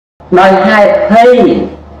ដោយហេតុភ័យ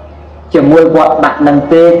ជាមួយវត្តដាក់នឹង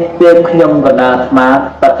ទេខ្ញុំក៏ដើរស្មា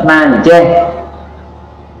ប្រាថ្នាអញ្ចេះ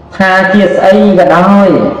ថាជាស្អីក៏ដោយ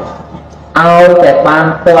ឲ្យតែបាន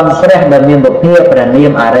ទាន់ព្រះដែលមានពុទ្ធព្រះនា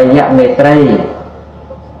មអរិយមេត្រី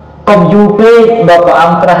កុំយូរពេកដល់ព្រះអ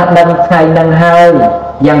ង្គត្រាស់ដឹងថ្ងៃនឹងហើយ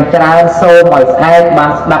យ៉ាងច្រើនសូមឲ្យស្អែកបា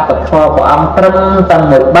នស្ដាប់ពធព្រះអង្គត្រឹមតែ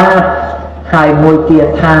មួយបាតហើយមួយទៀត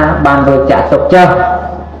ថាបានរួចចាក់ទុកចុះ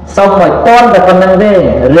សូមឲ្យទាន់តែប៉ុណ្្នឹងទេ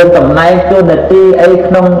រឿងតំណែងទូនាទីអី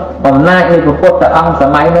ក្នុងអំណាចនៃព្រះពុទ្ធអង្គស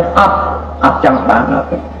ម័យនេះអត់ចង់បានអត់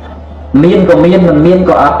ទេមានក៏មានមិនមាន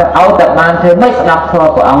ក៏អត់ទៅឲ្យតែបានធ្វើមិនស្ដាប់ធម៌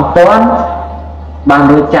ព្រះអង្គទាន់បាន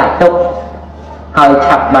រួចចាក់ទុកហើយ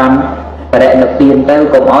ឆាប់បានបរិនិព្វានទៅ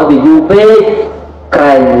កុំឲ្យវាយូរពេកក្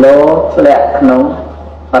រែងលោធ្លាក់ក្នុង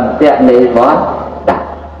អន្តៈនៃវត្តដាក់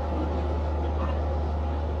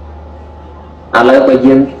ឥឡូវបើ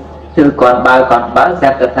យើងជឿគាត់បើស្រាប់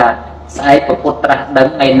តែថាស្អែកពុទ្ធត្រាស់ដឹង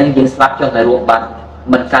ឯនឹងយើងស្លាប់ចុះតែរួមបាត់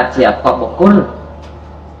មិនកើតជាអភ័ព្វបុគ្គល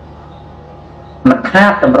មិនខា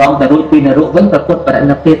តតម្រង់ទៅរួចពីនរកវិញប្រពុតបរិ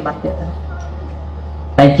និព្វានបាត់ទៀត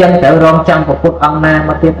តែចឹងត្រូវរងចាំប្រពុតអង្គណា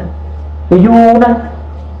មកទៀតយូរណាស់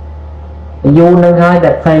យូរនឹងហើយ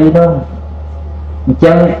តែភ័យនោះអញ្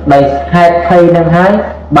ចឹងដោយហេតុភ័យនឹងហើយ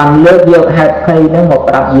បានលើកយកហេតុភ័យនឹងមក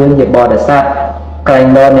ប្រាប់យើងជាបរិស័ទក្រែង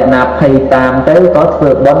ដល់អ្នកណាភ័យតាមទៅក៏ធ្វើ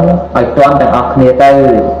បុណ្យឲ្យទាន់ទាំងអស់គ្នាទៅ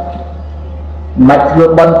មិនធ្វើ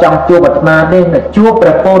បុណ្យចង់ជួបអាត្មាទេជួបព្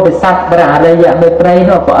រះពោធិសត្វព្រះអរិយមេត្រី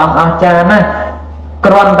នោះព្រះអង្គអស្ចារ្យណាស់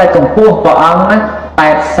គ្រាន់តែកម្ពស់ព្រះអង្គណា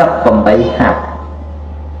88ហត្ថ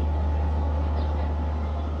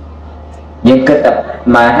យើងគិតថា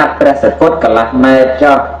មហាព្រះសកុតកន្លះម៉ែត្រ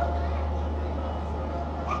ចុះ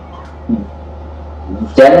អ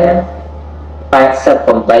ញ្ចឹង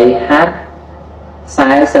88ហត្ថ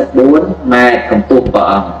44ម៉ែត្រកម្ពស់ព្រះ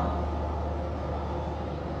អង្គ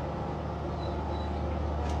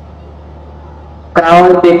ក្រោយ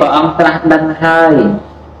ពីព្រះអង្គត្រាស់ដឹងហើយ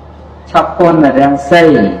ឆប់គុណរាំងសី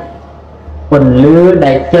ពន្លឺ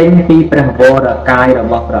ដែលចេញពីព្រះវរកាយរ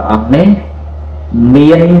បស់ព្រះអង្គនេះ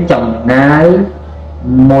មានចម្ងាយ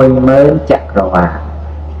10000ចក្រវា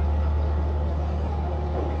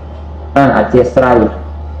ឡអធិស្ស្រ័យ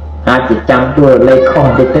អាចជាចាំទួលេខខុស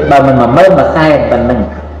តិចទៅដល់មិន10000 100,000ប៉ុណ្ណឹង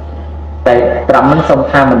តែត្រឹមហ្នឹងសុំ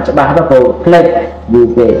ថាមិនច្បាស់ទៅព្រោះផ្លេចយូរ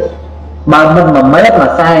ពេកបើមិន100,000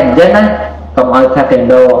 100,000អញ្ចឹងណាកុំឲ្យថាកេណ្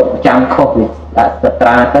ឌូចាំខុសវាដាក់សត្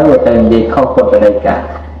រាទៅនិយាយខុសពុទ្ធដីកា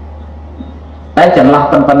តែចន្លោះ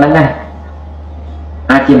ប៉ុណ្ណឹងណា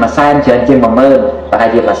អាចជា100,000ច្រើនជាង100,000ប្រហែល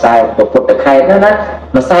ជា100,000ពុទ្ធខែទៅណា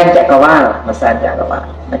100,000ចក្រវាឡ100,000ចក្រវាឡ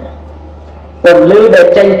ពន្លឺដែល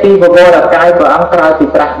ចេញពីពវរកាយព្រះអង្គក្រោយពី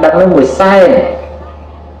ត្រាស់ដឹងនោះ100,000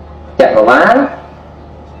ចក្រវាឡ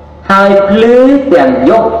ហើយភ្លឺទាំង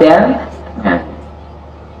យប់ទាំងថ្ងៃ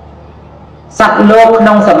សត្វលោកក្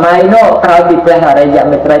នុងសម័យនោះក្រោយពីព្រះអរិយ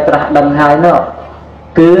មេត្រីត្រាស់ដឹងហើយនោះ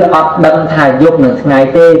គឺអត់ដឹងថាយប់និងថ្ងៃ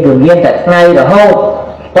ទេគឺមានតែថ្ងៃរហូត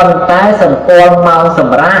ប៉ុន្តែសម្គាល់ម៉ោងស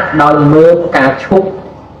ម្រាប់ដោយមើលការឈប់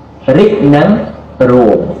រិចនិងរួ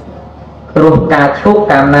មព្រោះការឈប់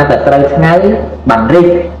កាលណាតែត្រូវថ្ងៃបានរិច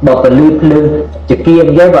បើពលឺភ្លើងចកៀង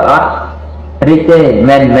យើងបើអត់រិចទេ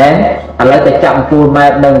មែនឥឡូវតែចាប់ពូលម៉ែ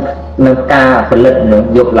ត្រនឹងការផលិតនឹង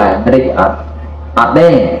យប់ឡើងរិចអត់ទេ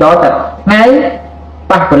ចូលតែថ្ងៃ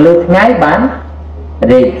ប៉ះពលឺថ្ងៃបាន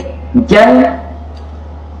រិចអញ្ចឹង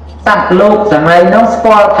សត្វលោកសម័យនោះស្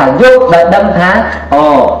គាល់ថាយប់ដែលដឹងថាអូ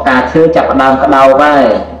ការឈើចាប់ផ្ដើមក្តៅហើយ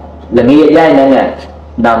ល្ងាចហើយហ្នឹង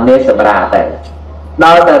ដំណេរសម្រាប់តែដ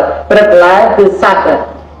ល់តែព្រឹកឡើងគឺសត្វ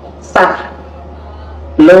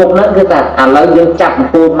លោកហ្នឹងគឺថាឥឡូវយើងចាប់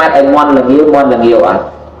ពូលម៉ែត្រឲ្យមន់ល្ងាវអត់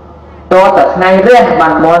តតែថ្ងៃរះបា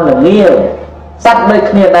នមន់ល្ងាវសត្វដូច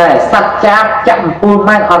គ្នាដែរសត្វចាប់ពូល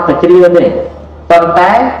ម៉ែត្រអត់ទៅជ្រាវទេប៉ុន្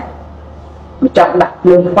តែមិនចាប់ដាក់ភ្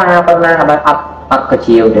លើងฟ้าប៉ុណ្ណាបើអត់ក៏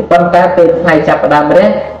ជ្រាវទេប៉ុន្តែពេលថ្ងៃចាប់ផ្ដើមរះ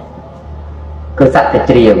គឺសត្វទៅ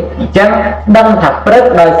ជ្រាវអញ្ចឹងដឹងថាព្រឹក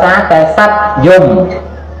ដោយសារតែសត្វយំ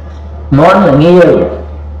មន់ល្ងាវ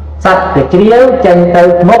សត្វទៅជ្រាវចេញទៅ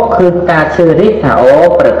មុខគឺការឈឺរិះថាអូ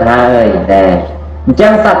ព្រឹកហើយដែរអញ្ចឹ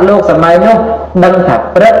ងសត្វលោកសម័យនោះដឹងថា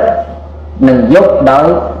ព្រឹកនឹងយប់ដោយ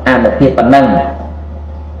អានុភាពប៉ុណ្ណឹង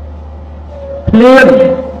ភ្លៀង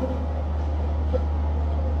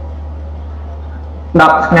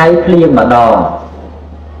10ថ្ងៃភ្លៀងម្ដង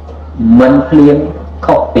មិនភ្លៀង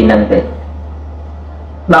ខុសពីនឹងទេ10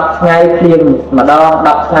ថ្ងៃភ្លៀងម្ដង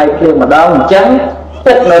10ថ្ងៃភ្លៀងម្ដងអញ្ចឹង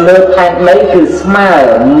ទឹកនៅលើផែនដីគឺស្មើ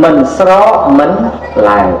មិនស្រកមិន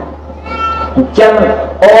ឡើងអញ្ចឹង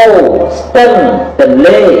អូស្ទឹងទន្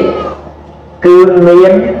លេគឺមា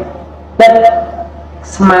នទឹក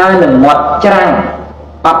ស្មើនឹងមាត់ច្រាំង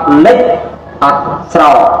អត់លិច អត់ស្រ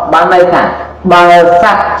កបានន័យថាបើស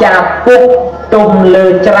ត្វចាពុកទុំលើ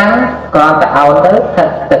ច្រាំងគ្រាន់តែឲ្យទៅទឹក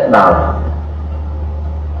ទឹកដល់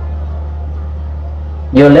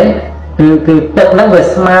យល់ទេគឺទឹកហ្នឹងវា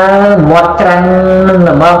ស្មើមាត់ច្រាំងនឹង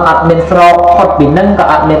ល្មមអត់មានស្រកផុតពីហ្នឹងក៏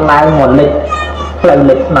អត់មានឡើងមកលិចផ្លូវ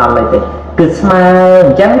លិចថ្នល់អីទេគឺស្មើអ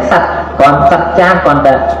ញ្ចឹងសត្វគ្រាន់សត្វចាគ្រាន់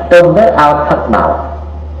តែទុំទៅឲ្យទឹកដល់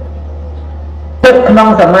ទឹកក្នុង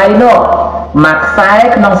សម័យនោះមួយខ្សែ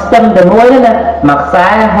ក្នុងស្ទឹងតែមួយណាមួយខ្សែ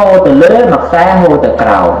ហូរទៅលើមួយខ្សែហូរទៅក្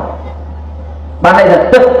រោមបានន័យថា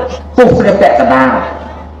ទឹកពុះព្រះពាក់កណ្ដាល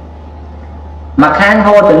មួយខាង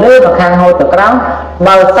ហូរទៅលើមួយខាងហូរទៅក្រោម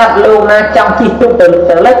បើសត្វលោកណាចង់ជិះទុកទៅ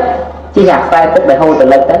លិចជិះអាខ្សែទឹកដែលហូរទៅ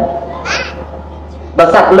លិចទៅបើ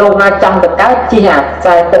សត្វលោកណាចង់ទៅកើតជិះអាខ្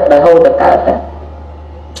សែទឹកដែលហូរទៅកើតទៅ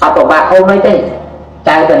អត់ពិបាកហូរមិនទេចៅ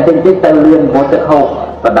តែបន្តិចទៅលឿនព្រោះទឹកហូរ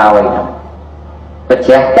បដោយបច្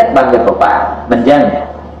ចេកទឹកបានវាពិបាកមិនអញ្ចឹង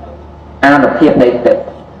អានុភាពនៃទឹក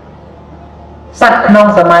សត្វក្នុង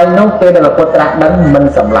សម័យនោះពេលដែលពុទ្ធត្រាស់ដឹងមិន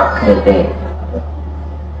សម្លាប់គ្នាទេ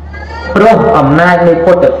ព្រោះអំណាចនៃ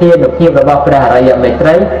ពុទ្ធធានុភាពរបស់ព្រះអរិយមេត្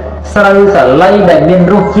រីស្រូវសាលីដែលមាន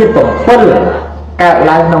រសជាតិបំពុលកើត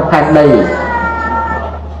ឡើងក្នុងផែនដី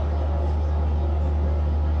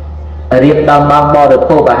រៀបដល់មកបរិ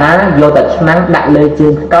ភោគអាហារយកតែឆ្នាំងដាក់លើជើ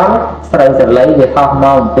ងកោស្រូវសាលីវាហោះម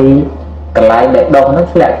កអំពីកន្លែងដែលដុំនោះ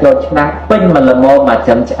ធ្លាក់ចូលឆ្នាំងពេញមកល្មមមក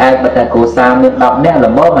ចំឆ្អែតបើតែគ្រួសារមាន10នាក់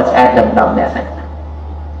ល្មមមកឆ្អែតដល់10នាក់ហ្នឹង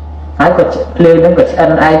ហើយក៏ភ្លើងហ្នឹងក៏ឆ្អិន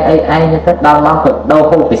ឯងទៅដល់មកក៏ដោ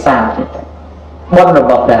ហូបពិសាទៀតបុណ្យរ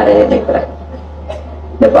បស់ព្រះរាជនេះព្រះ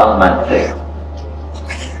ដែលព្រះអង្គបានធ្វើ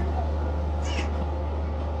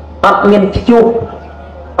អត់មានព្យុះ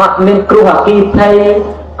អត់មានគ្រោះអគ្គិភ័យ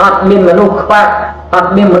អត់មានមនុស្សខ្វាក់អត់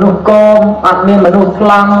មានមនុស្សកោមអត់មានមនុស្សថ្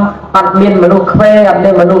លង់អត់មានមនុស្សខ្វែអត់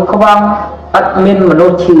មានមនុស្សខ្វង់អត់មានមនុ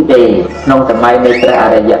ស្សឈឺទេក្នុងសម័យនៃព្រះអ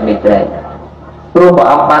រិយមេត្រីព្រោះព្រះ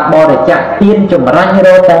អង្គបានបរិច្ចាគទានចម្រាញ់រ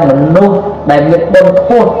កតែមនុស្សដែលមានបុណ្យខ្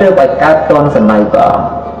ពស់ទើបឲ្យកើតទាន់សម័យព្រះអង្គ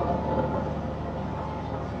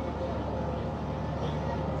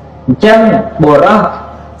អញ្ចឹងបុរស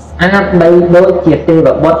ស្អាតបីដូចជាទេវ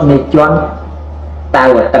បុត្រនៃជាន់តៅ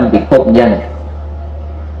អតឹងពិភពអញ្ចឹង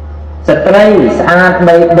ស្ត្រីស្អាត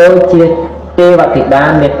បីដូចជាទេវធីតា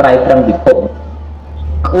មេត្រៃត្រឹងពិភព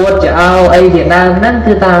អួតចោលអីជាដើមហ្នឹង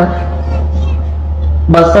គឺថា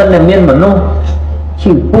បើសិនតែមានមនុស្ស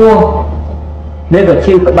ឈឺពោះឬក៏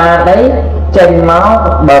ឈឺក្បាលអីចេញមក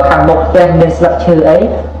បើខាងមុខផ្ទះមានស្លឹកឈើអី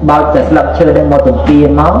បោចតែស្លឹកឈើហ្នឹងមកទំពា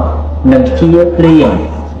មកនឹងជាព្រៀង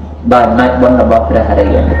ដោយអំណាចបុណ្យរបស់ព្រះអរិ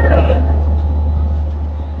យមេត្រី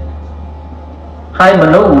ហើយម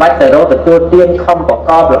នុស្សមិនបាច់ទៅរកទទួលទានខំប្រ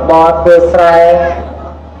កបរបរធ្វើស្រែ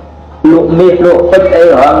លក់មាសលក់ពេជ្រអី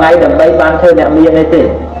រាល់ថ្ងៃដើម្បីបានធ្វើអ្នកមានអីទេ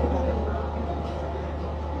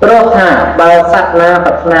ព្រោះថាបើសត្វណាប្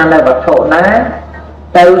រាថ្នានៅវត្ថុណា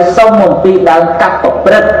ទៅសុំអំពីដើមកាប់ប្រ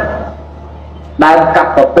ព្រឹត្តដើមកាប់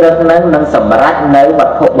ប្រព្រឹត្តនឹងនឹងសម្រេចនៅវ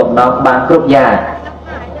ត្ថុបំណងបានគ្រប់យ៉ាង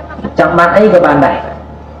ចង់បានអីក៏បានដែរ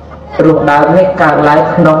ព្រោះដើមនេះកើតឡើង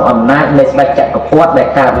ក្នុងអំណាចនៃស្ដេចចក្រពត្តិដែល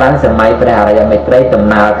កើតឡើងសម័យព្រះអរិយមេត្រីដំ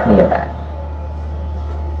ណើរគ្នាដែរ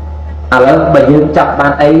ឥឡូវបើយើងចាប់បា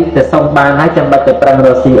នអីទៅសុំបានហើយចាំបាច់ទៅប្រឹងរ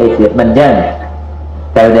កស៊ីអីទៀតមិនអញ្ចឹង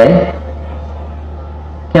ទៅទេ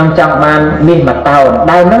ខ្ញុំចង់បានមាសមួយតោន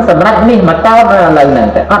ដើមហ្នឹងសម្រាប់មាសមួយតោនឥឡូវហ្នឹង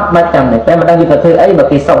តែអត់បាច់ចាំទេតែមិនដឹងយើងទៅធ្វើអីបើ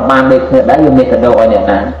គេសុំបានដូចគ្នាដែរយើងមាសកដោឲ្យអ្នក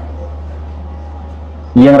ណា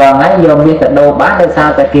យើងរងហើយយកមាសកដោបានដោយសារ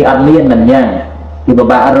តែគេអត់មានមិនអញ្ចឹងគេពិ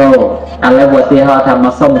បាករកឥឡូវឧទាហរណ៍ថាម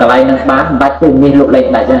កសុំកន្លែងហ្នឹងបានមិនបាច់ទៅមាសលុបលេខ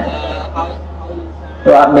ដាច់ទេព្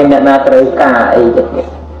រោះអត់មានអ្នកណាត្រូវការអីទេ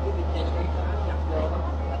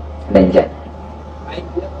នេះចឹង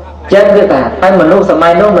ចឹងគឺថាហើយមនុស្សសម័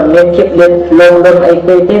យនោះមិនមានភាពលឿនលងលន់អី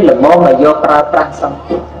ទេល្មមមកយកប្រើប្រាស់សំ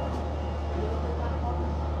ពុទ្ធ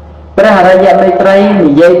ព្រះអរិយមេត្រីនិ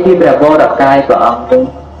យាយពីព្រះវរកាយព្រះអង្គវិញ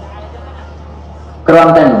គ្រា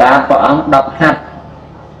ន់តែដាព្រះអង្គ10ហាត់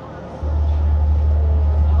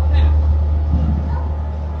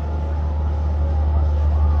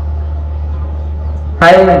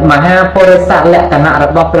ហើយមហាពុរិសលក្ខណៈរ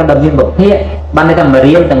បស់ព្រះដ៏មានបុព្វបានន័យថាម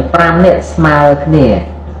រៀនទាំង5នេះស្មើគ្នា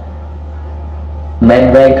មិន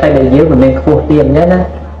វែងខ្លីដូចយើងមិនមានខ្ពស់ទាបអញ្ចឹងណា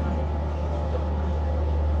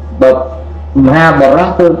បើមហាបរោះ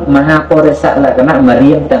គឺមហាពុរិសលក្ខណៈម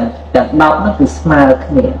រៀនទាំង10នោះគឺស្មើ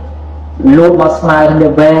គ្នាលូតមកស្មើគ្នា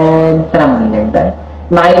វែងត្រឹមអញ្ចឹងដែរ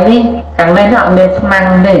ដៃនេះខាងនេះអត់មានថ្នាំង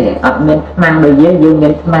ទេអត់មានថ្នាំងដូចយើងមា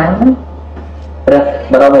នថ្នាំងព្រះ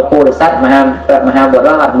បរមពុរិសមហាប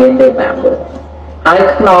រោះអត់មានទេតាមមើលហើយ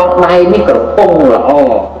ខ្នងដៃនេះក្រពងល្អ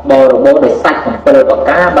បរិបូរដោយសាច់7ប្រ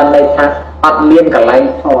ការបានន័យថាអត់មានកន្លែង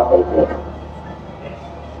ថតអីទេ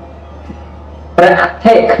ព្រះអ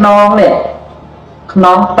ធិខ្នងនេះ ខ្ន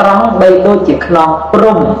ងត្រង់បីដូចជាខ្នងព្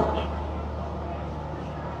រំ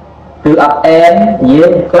គឺអត់អែនយើ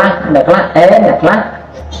ងខ្លះអ្នកខ្លះអែនអ្នកខ្លះ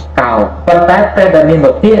កោប៉ុន្តែពេលដែលមាន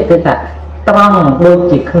វិភាគគឺថាត្រង់ដូច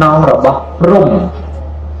ជាខ្នងរបស់ព្រំ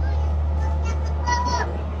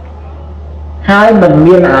ហើយមិន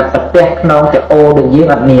មានអាប្រទេសខ្នងចអូដូចយើង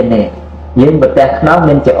អត់មានទេយើងប្រទេសខ្នង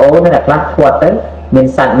មានចអូនៅអ្នកខ្លះធាត់ទៅមាន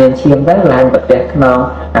សាច់មានឈាមទៅឡើងប្រទេសខ្នង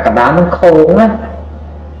អាកណ្ដាលនឹងខូងណា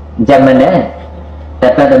អញ្ចឹងមែនទេតែ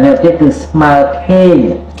ពេលដែលមានវិភាគគឺស្មើខេង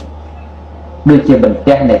ដូចជាបន្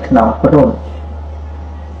ទះនៃខ្នងព្រំ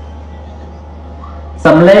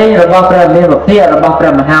សំឡេងរបស់ព្រះមានវិភាគរបស់ព្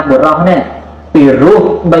រះមហាបុរសនេះពីរោះ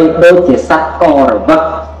បីដូចជាសត្វករវឹក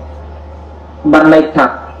បានន័យថា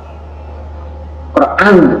ក្រ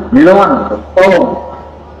អៅលាន់កំពង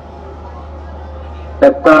តែ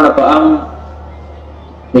ព្រះអង្គ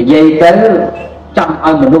និយាយទៅចង់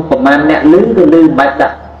ឲ្យមនុស្សប្រមាណអ្នកឮគឺឮបាច់ដា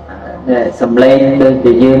ក់សំឡេងដូច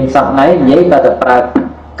ជាយើងសពថ្ងៃនិយាយតែប្រើ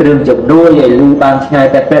គ្រឿងជំនួយឲ្យឮបានឆ្ងាយ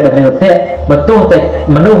តែពេលដែលមានវិភាគបើទោះតែ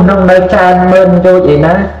មនុស្សនឹងនៅច្រើនម៉ឺនយោជន៍ឯ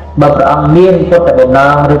ណាបើព្រះអង្គមានពុទ្ធបំណ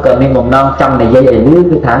ងឬក៏មានបំណងចង់និយាយឲ្យឮ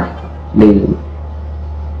គឺថាឮ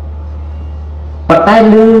ប៉ុន្តែ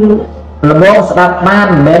ឮល្មមស្ដាប់បាន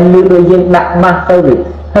មិនមែនឮដូចយើងដាក់ម៉ាស់ទៅវា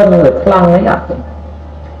ហឹងឬខ្លាំងអីអត់ទេ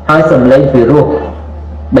ហើយសំឡេងពីរោះ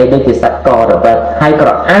បីដូចជាសត្វករបិតហើយក្រ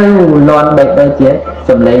អៅលាន់បីដូចជា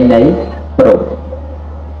សំឡេងនៃព្រំ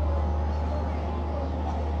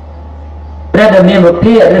ព្រះដែលមានវិ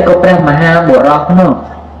ភាគឬក៏ព្រះមហាបុរសនោះ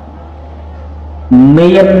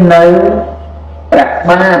មាននៅព្រះ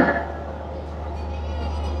បាទ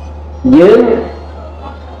យើង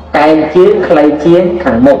កែងជាងខ្លីជាង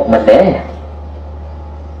ខាងមុខមែនទេ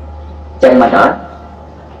ចឹងមិនអត់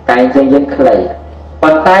កែងជាងយើងខ្លី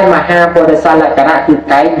ប៉ុន្តែមហាពុទ្ធសាសលក្ខណៈគឺ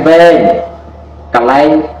កែងវែងកន្លែង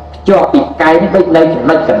ភ្ជាប់ពីកែងដូចនៅចំ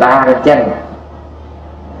ណុចកណ្ដាលអញ្ចឹង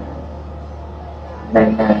ហ្នឹង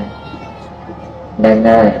ហើយហ្នឹង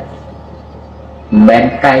ហើយមិន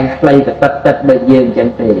កែងខ្លីទៅទឹកដូចយើងអញ្ចឹង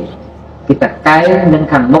ទេគឺតែកែងនឹង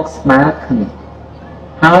ខាងមុខស្មើគ្នា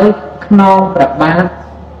ហើយខ្នងប្របាទ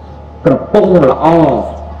ក្រពង់ល្អ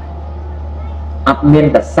អត់មាន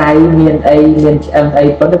តសៃមានអីមានឆ្អឹងអី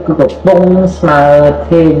ប៉ុន្តែគឺកំពុងស្មើ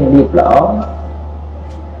ធេងរៀបល្អ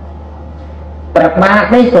ប្របាទ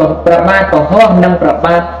នេះក៏ប្របាទកុហកនិងប្រ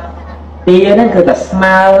បាទទាហ្នឹងគឺតែស្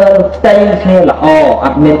មើផ្ទៃគ្នាល្អអ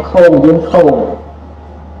ត់មានខូងយើងខូង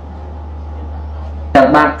ទាំង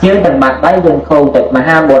បាត់ជើងទាំងបាត់ដៃយើងខូងតែម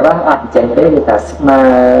ហាបុរសអត់អញ្ចឹងទេគឺតែស្មើ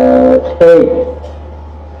ធេង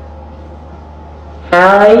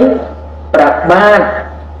ហើយប្របាទ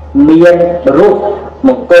មានរូបម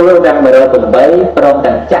ង្គលទាំង108ព្រម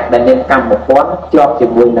ទាំងចក្រដែលមានកម្មពន្ធជាប់ជា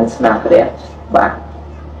មួយនឹងស្នាព្រះបាទ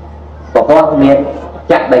ពហុមាន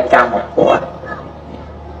ចក្រដោយកម្មពន្ធ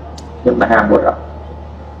គឺមហាបុរស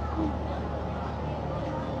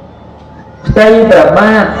ផ្ទៃប្រ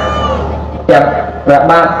បាទទាំងប្រ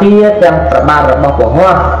បាទទាទាំងប្របាទរបស់ពហុ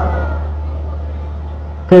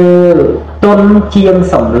គឺទុនជាង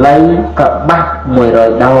សម្លៃកបាស់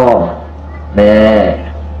100ដងណែ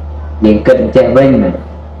យើងគិតអញ្ចឹងវិញ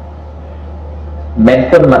មិន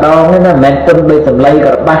ទុនម្ដងទេណាមិនទុនដូចសម្លៃ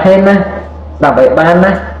ក្បាស់ទេណាស្ដាប់ឲ្យបាន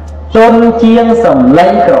ណាទុនជាងសម្លៃ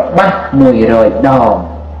ក្បាស់100ដង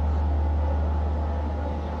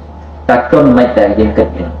តែទុនមិនតែយើងគិត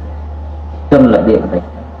វិញទុនរបៀបវិញ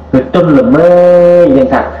គឺទុនល្មើយើង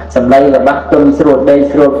ថាសម្លៃក្បាស់ទុនស្រួលដី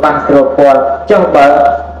ស្រួលប៉ះស្រួលពណ៌ចុះបើ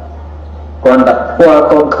គាត់តែពណ៌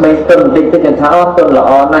កូនក្មេងទុនបន្តិចទៅថាអូទុនល្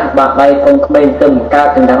អណាស់បាក់ដៃកូនក្មេងទៅបង្កើត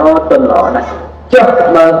ទាំងអូទុនល្អណាស់ចុះ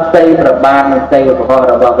បើផ្ទៃប្របាទនិងផ្ទៃឧបករណ៍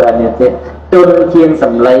របស់ព្រះនាងទៀតទុនជាងស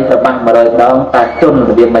ម្លៃប្របាទ100ដងតែទុន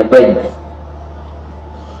របៀបមិនវិញ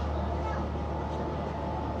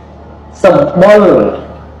សម្បុរ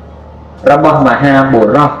របស់មហាបុ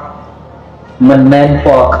រសមិនមែនព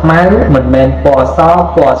ណ៌ខ្មៅមិនមែនពណ៌ស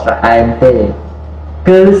ពណ៌ស្រអែមទេ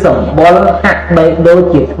គឺសម្បុរហាក់បីដូច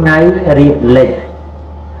ជាថ្ងៃរៀបលិច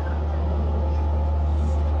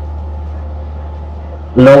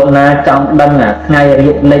លោកណាចង់ដឹងថ្ងៃ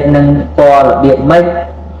រៀបលិចនឹងពណ៌របៀបម៉េច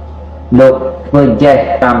លោកធ្វើអញ្ចេះ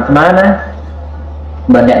តាមស្មើណា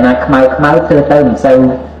បើអ្នកណាខ្មៅធ្វើទៅមិនសូវ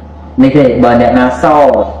នេះទេបើអ្នកណាស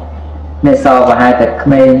នេះសប្រហែលតែក្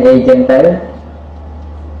មេងអីចឹងទៅ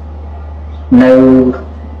នៅ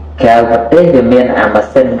ក្រៅប្រទេសវាមានអាម៉ា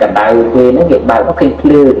ស៊ីនកណ្ដៅគេហ្នឹងគេបើកមកឃើញភ្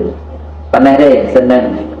លើងប៉ុណ្ណេះទេសិនហ្នឹង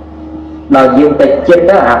ដល់យើងទៅចិត្ត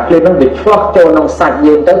ទៅអាភ្លើងហ្នឹងវាឆ្លោះចូលក្នុងសាច់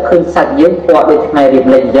យើងទៅឃើញសាច់យើងពណ៌ដូចថ្ងៃរៀប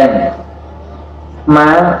លេងអញ្ចឹងម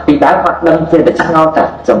កពីដើមអត់ដឹងជាតែឆ្ងល់តែ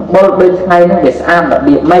សម្បុរដូចថ្ងៃហ្នឹងវាស្អាតរ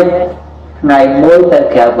បៀបម៉េចថ្ងៃមួយទៅ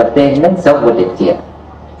ក្រៅប្រទេសហ្នឹងស្រុកវិទ្យាជាតិ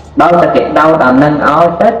đau là cái đau đã nâng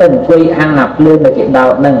áo tới từng quy ăn nạp lương là cái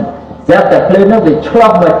đau nâng rất là lương nó bị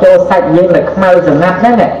chua mà cho sạch nhưng là không ai dừng ngắt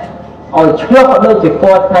đấy này ôi chua có đôi chỉ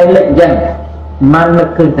qua thay lệnh dần mà nó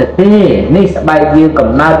cứ thật đi ní sẽ bay dương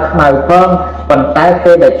cầm nào không ai phong còn tay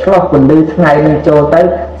cây để chua còn đưa ngày mình cho tới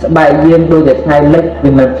sẽ bay dương đôi để ngày lệnh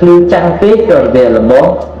vì mình lưu trang tí rồi về là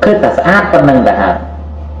bố cứ ta sẽ áp con nâng đã hạt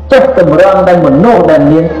chắc cầm rong đang một nô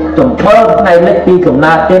đàn nhiên chồng thơ ngày lệnh đi cầm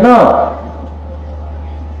nào thế nó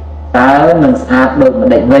ta mình áp được một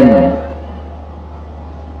định mình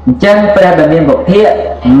chân phải là miền bậc thiện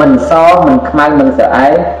mình so mình khai mình sợ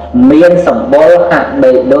ấy miền sầm bố hạt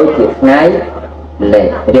bề đôi chữ ngay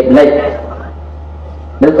lệ riết lệ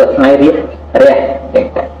nếu có ngay riết rẻ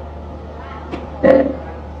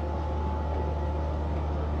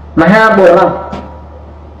mà ha buồn không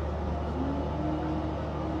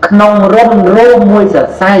nông rôm rô môi sợ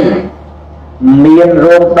say miền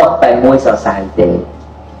rôm đọc tại môi sợ say thế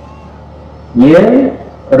nhớ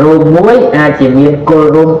rồi muối chỉ miền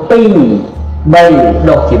cô rôm pi đây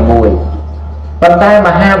đọc chỉ mùi còn tay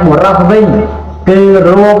mà ha mùa rong vinh cứ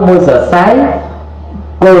rô mùi sợ sái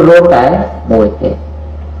cô rô cái mùi thế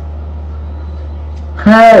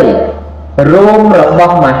hai rôm rồi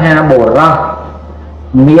bong mà ha mùa rong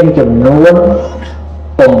miền chùm nuôn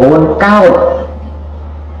tổng buôn cao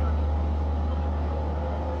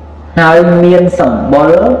hai miền sầm bó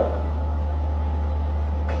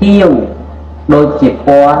khiêu đôi chỉ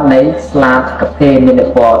qua lấy slab cà phê mình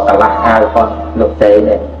được qua cả lạc hai con lục tế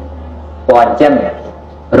này qua chân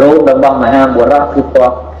rô đồng bằng mà ham bùa ra cứ qua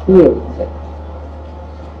khiêu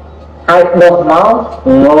hai đột máu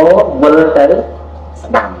ngố vơ tới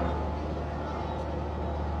đầm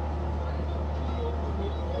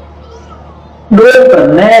đôi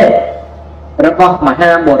phần nè rồi bọc mà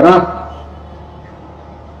ham bùa ra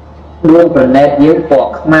đôi phần nè dưới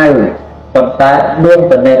bọc mai còn ta đôi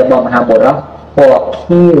phần nè bọc mà ham bùa ra bỏ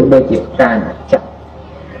khiêu đôi chỉ càng chặt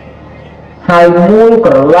hai mũi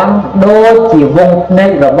của lăng đôi chỉ vung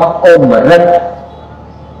nên rồi bóc ôm mà rất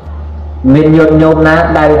mình nhộn nhộn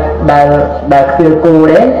ná đài khiêu cô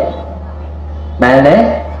đấy đài đấy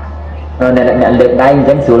rồi này là nhận được đài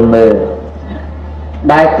chẳng xuống mờ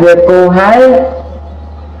đài khiêu cô hái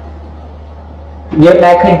như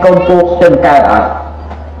đài khinh con cô từng cài ở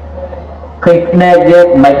khi nè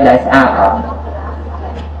như mệnh đài xa ở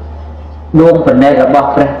luôn phần này là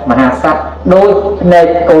bọc ra mà hà sắc đôi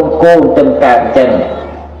này cô từng cảm chân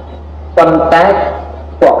con tác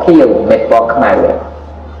bỏ khiêu mệt bỏ khải rồi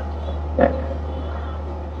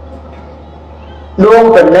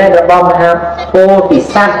luôn phần này là bom hà cô thì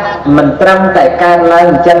sắc mình trăng tại can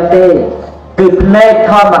lên chân tê cực này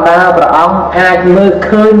thôi mà đa và ông ai mơ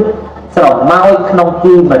khơi sổ mau không chi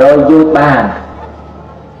mà đôi vui bàn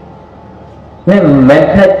nên mình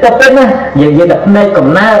thấy tập đấy nè nhiều như là nơi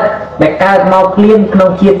còn nào để cao mau liên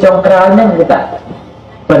không chia trong cái nên như vậy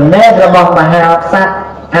phần nét là bom mà hào sắc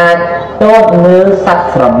ai tốt như sắc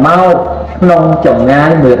sầm mau không chồng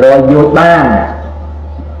ngay người rồi vui bàn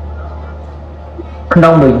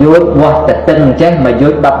không người vui wow thật tinh chứ mà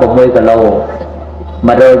vui 30 kg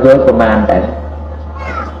mà rồi vui của màn đấy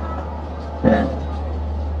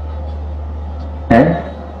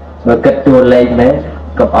rồi kết chua lên đấy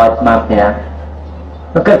còn ỏi mà nhà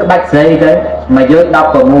nó cứ bạch dây đấy mà dưới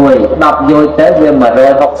đọc vào mùi đọc vô tới nhưng mà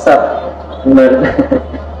rồi học sập mà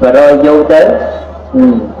rồi vô tới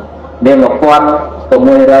để một con của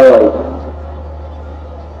mùi rồi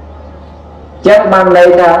chắc ban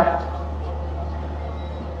đây ta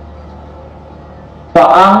và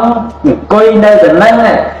ông coi nơi từ nâng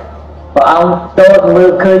này và ông tốt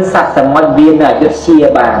mưa khơi sạch sầm mọi viên ở chỗ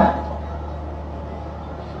xìa bàn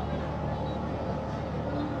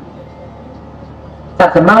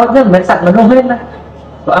sạch sầm máu chứ mình sạch mình không hết đó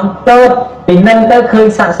và ông tốt thì nâng tới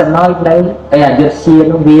khơi sạch sầm máu đấy đây là chỗ xìa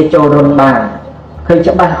nó bia cho rôn bàn khơi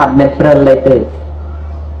cho bàn hẳn đẹp rơn lê tử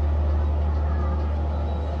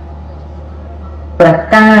và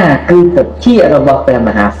ca cứ thực chia rồi bọc về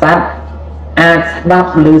mà hạ sát ai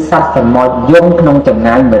đáp lưu sát sầm mọi dung không chồng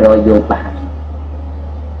ngay mà rồi vô bàn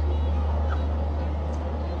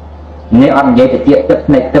nếu ông vậy thì chuyện tập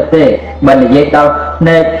này tập thế bên này vậy đâu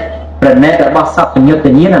nên phần này là bao sắp như tự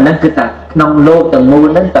nhiên là nó cứ ta nông lô từng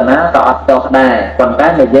ngu đến tận á tọt đài còn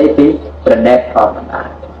cái này dây tí phần này còn lại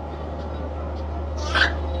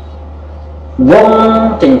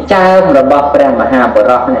vung chỉnh trai mà bao ra mà hà bờ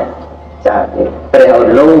rót này chả thì treo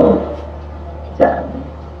luôn chả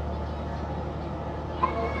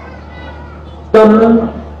tuân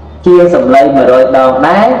chia sầm lấy mà rồi đào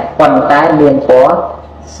đá còn cái liên có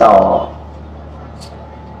sò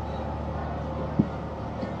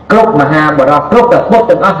គ្រប់មហាបរោះគ្រប់ប្រពុត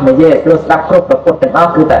ទាំងអស់និយាយព្រោះស្ដាប់គ្រប់ប្រពុតទាំងអ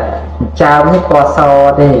ស់គឺតែចៅនេះពណ៌ស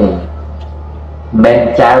ទេមិន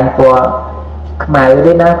ចៅពណ៌ខ្មៅ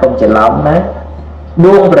ទេណាកុំច្រឡំណា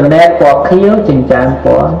ដួងប្រណែតពណ៌ខៀវចិញ្ចើមព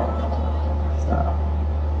ណ៌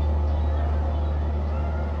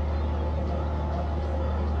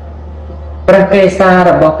ព្រះកេសា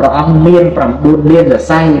របស់ព្រះអង្គមាន9លានសរ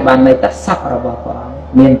សៃបានន័យថាស័ក្តិរបស់ព្រះអង្គ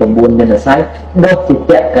មាន9លានសរសៃដុស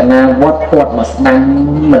ជាតកណាវត្តធាត់មកស្ដាំ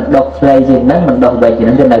មិនដុសខ្លីជាងហ្នឹងមិនដុសវែងជាង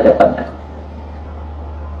ហ្នឹងគឺនៅតែប៉ុណ្ណា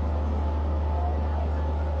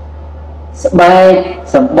ស្បែក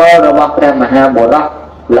សម្បល់របស់ព្រះមហាបុរស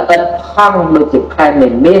ល្អិតផង់ដូចជាផែននៃ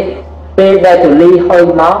មាសពេលដែលទលីហុយ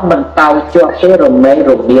មកមិនតោយជាប់ទេរមែង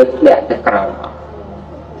រមៀលធ្លាក់ទៅក្រោម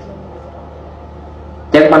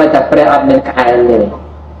ចឹងបានតែព្រះអត់មានក្អែលទេ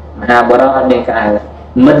មហាបុរសអត់មានក្អែល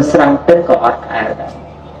មិនស្រង់ទឹកក៏អត់ក្អែលដែរ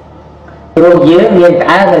ព្រោះយើងមានក្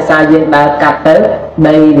អែលដោយសារយើងដើរកាត់ទៅ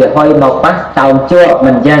នៃវាហុយមកប៉ះតោងជាប់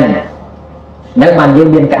មិនចឹងនៅបានយើង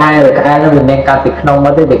មានក្អែលនោះវាមិនកាត់ពីក្នុងម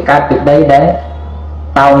កទេវាកាត់ពីដីដែរ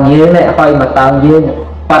តោងយើងនេះហុយមកតោងយើង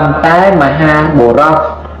ប៉ុន្តែមហាបុរស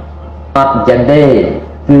អត់ចឹងទេ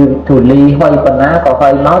គឺទូលីហុយប៉ុណ្ណាក៏ហុ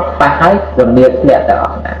យមកប៉ះហើយរមៀលធ្លាក់ទៅអ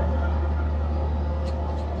ស់ណា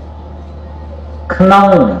ក្នុង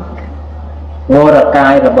វរកា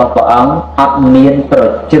យរបស់ព្រះអង្គអត់មានប្រ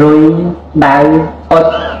ជ្រុយដៅអុច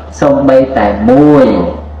សំបីតែមួយ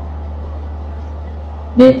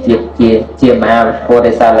នេះជាមហាពុទ្ធ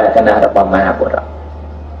សាសនាលក្ខណៈរបស់មហាបុរស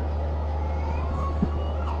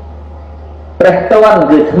ព្រះតួន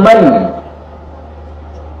គឺថ្មិញ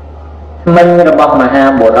របស់មហា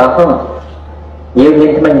បុរសយើងមា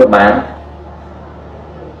នថ្មិញប្រមាណ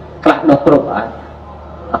ខ្លះដល់គ្រប់អត់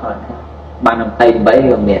បាន23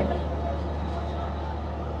ក៏មាន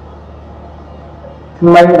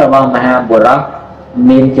ថ្មិញរបស់មហាបុរស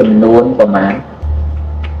មានចំនួនប្រមាណ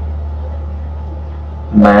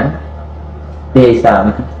ទេសាម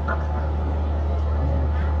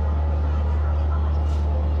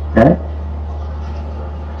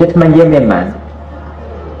ជិតថ្មិញយើងមានប្រមាណ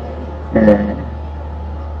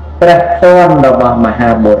ព្រះតួនរបស់មហា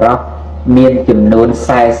បុរសមានចំនួន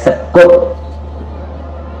40គត់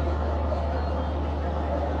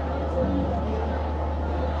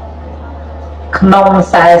ក្នុង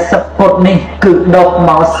40គត់នេះគឺដកម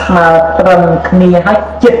កស្មើត្រឹមគ្នាហើយ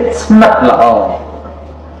ចិត្តស្និទ្ធល្អ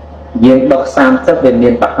យើងដក30វាមា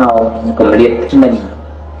នប្រហោងកម្រិតថ្មិញ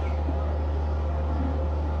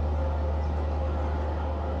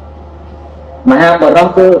មហាបុរស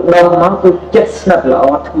គឺដកមកគឺចិត្តស្និទ្ធល្អ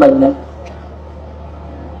ថ្មិញហ្នឹង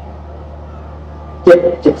ចិត្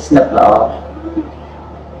តស្និទ្ធល្អ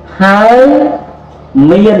ហើយ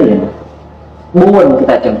មាន4គឺ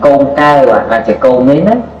ថាចង្កូមកែវអាចង្កូមនេះ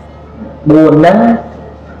ណា4ហ្នឹង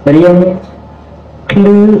រៀងភ្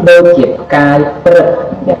លឺដូចជាផ្កាយព្រឹក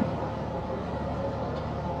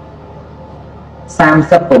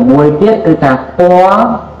36ទៀតគឺថាពណ៌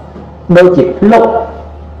ដូចជាភ្លុក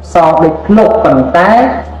សដូចភ្លុកប៉ុន្តែ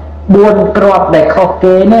4គ្រាប់ដែលខុស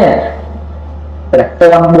គេនេះព្រះ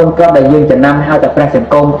តួន4គ្រាប់ដែលយើងចំណាំហៅថាព្រះចង្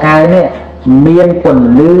កូមកែវនេះមានពន្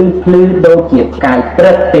លឺភ្លឺដូចជាផ្កាយព្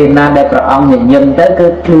រឹកពេលណាដែលព្រះអង្គញញឹមទៅគឺ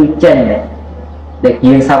ភ្លឺចេញដែល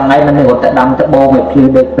យើងសប្ងៃមិនរត់ទៅដំត្បូងឲ្យភ្លឺ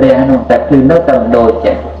ដូចព្រះនោះតែភ្លឺនោះទៅដូច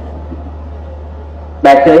ចេះ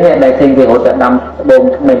ដែលឃើញគេរត់ទៅដំត្បូង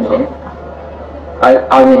ថ្មិញនេះ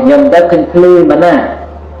ឲ្យញញឹមទៅឃើញភ្លឺមិនណា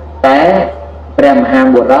តែព្រះមហា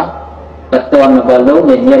បុរសបតនរបស់លោក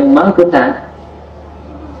ញញឹមមកគឺថា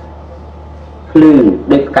ភ្លឺ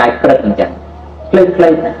ដូចផ្កាយព្រឹកអញ្ចឹងខ្លី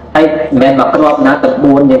ហើយមិនមែនមកគ្រាប់ណាទាំង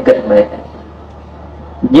4យើងគិតមើល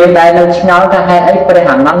យើងដែលនៅឆ្ងល់ថាហេតុអីព្រះ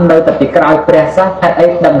អានន្ទនៅតែពីក្រោយព្រះសោះហេតុអី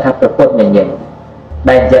ដឹងថាព្រះពុទ្ធញញឹម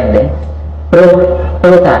ដែលអញ្ចឹងទេព្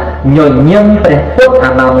រោះថាញញឹមព្រះពុទ្ធអា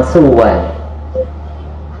នន្ទសួរ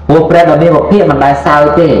ពួកព្រះដ៏មានវិភាកមិនដែលសើច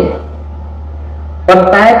ទេប៉ុន្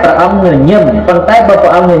តែព្រះអង្គញញឹមប៉ុន្តែបើព្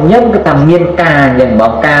រះអង្គញញឹមគឺថាមានការអញ្ចឹងប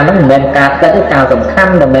ងការហ្នឹងមិនមែនការទឹកទេការសំខា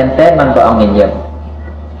ន់តែមែនទេបានព្រះអង្គញញឹម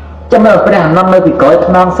ចាំមើលព្រះអានន្ទនៅពីក្រោយ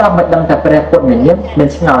ខ្នងសោះមិនដឹងថាព្រះពុទ្ធញញឹមមាន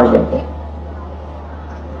ឆ្ងល់យ៉ាងទេ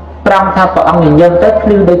ប្រំថាព្រះអង្គញញឹមទៅភ្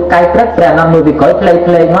លឺដូចកាយព្រឹកព្រះអានន្ទនៅពីក្រោយផ្លេក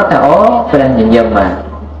មកថាអូព្រះញញឹមមក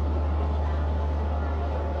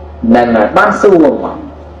នឹងបានសួរមក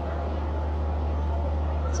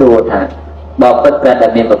សួរថាបើពិតព្រះដែ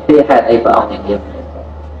លមានពភាហេតុអីព្រះអង្គញញឹម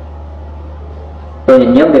ព្រោះញ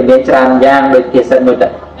ញឹមវាមានច្រើនយ៉ាងដូចជាសិនមួយថា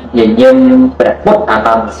ញញឹមព្រះពុទ្ធអាន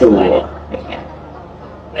ន្ទសួរ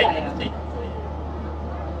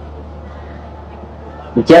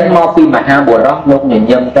អញ្ចឹងមកពីមហាបុរសលោកញ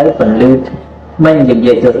ញឹមទៅពន្លឺមិញនិ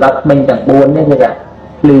យាយទៅដល់មិញទាំង4នេះគឺថា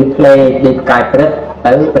ភ្លឺផ្លេដូចផ្កាយព្រឹក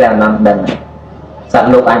ទៅព្រះអានន្ទដឹង สัตว์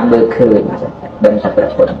โลกอันเบอร์คืนเดินสัตว์ประ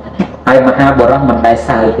พฤติไอ้มหาบรมันได้ส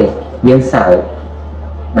ายเตยืนสาย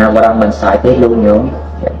มาบรมันสายเตลุงโยม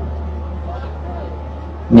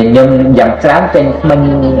nhìn nhung dạng tráng trên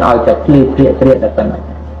mình ở tập liêu liệt là cần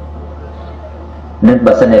nên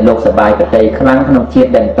bữa sau này lục sờ bài cái cây khăn không chia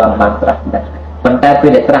đèn toàn bàn trạc đằng còn ta quy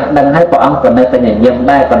định trạc đằng hay của ông còn nơi ta nhìn nhung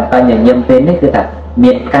đây còn ta nhìn nhung tên đấyคือthật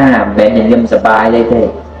miệt ca để nhìn nhung sờ bài đây thế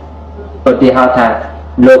rồi thì họ thà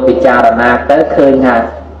lục bị cha là na tới khơi nhà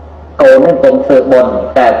cô nên cùng sự buồn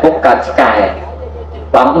แต่พวกกัดไก่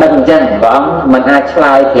bóng đừng chân bóng mình ai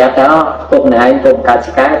slide thì đó cùng này cùng cả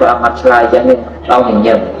cái và mặt slide cho nên đau hình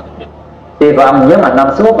nhầm thì vòng nhớ mà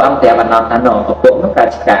nằm xuống vòng thì mà nằm thằng nọ cũng nó cả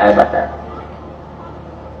cái bật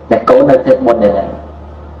để cố nơi thêm một này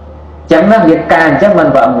chẳng là việc càng chắc mình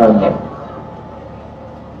vòng người nhầm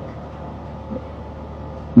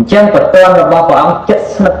chân của tôi là bao vòng chất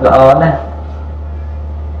mất vợ nè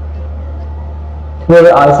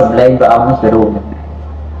vừa oi sầm lên và ông nó phải đùm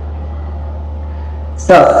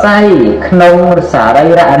sợ say không xả đây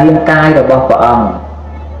ra riêng cai rồi bao ông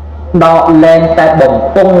đọ lên tay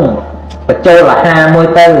bồng tung và cho là 20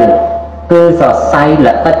 tư cứ sợ say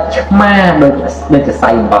là tất ma đôi cho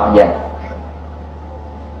say bỏ vậy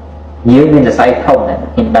dưới bên là say không này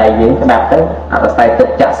hiện đây dưới cái đạp tới là say tất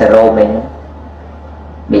chặt xe rô mình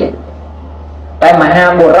biển cái mà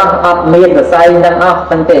ha bùa ra ọc miên là say đang ọc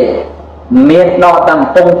tăng tệ miên đọ tầm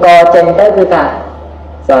tung co chân tới cứ ta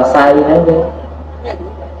sợ say đấy chứ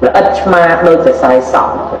là ít ma đôi sẽ sai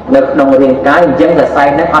sọng được đồng riêng cái dân là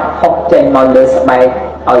sai nó ắt khóc trên mọi lưới sẽ bay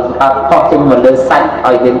ở khóc trên một lưới xanh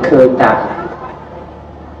ở những khơi tạp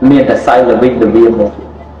miền là sai là vinh được biên một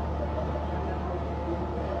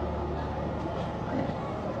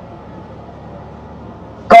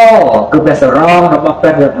có cứ bây giờ rong nó bọc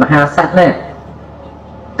ra được mà hà sát nè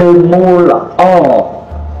từ mua là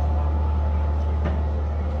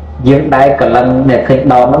dương đây cả lần để khi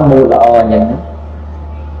đó nó mua là những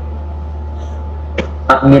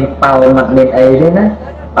mặt miền bao mặt miền ấy đấy nè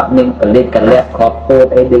mặt miền ở lên cả lẹt khó cô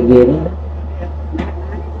ấy để gì đấy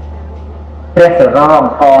rất là rom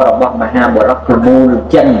kho là bọn mà hà bộ rắc mù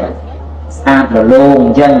chân sát là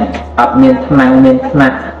luôn chân mặt miền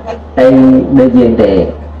nặng đây để gì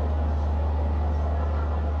để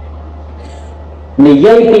mì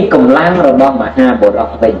dây đi cùng lang rồi bọn mà hà bộ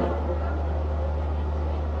rắc bình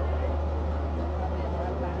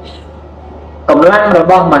cùng lang rồi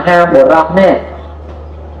bọn mà hà bộ rắc nè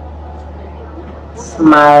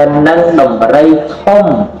mà nâng đồng rây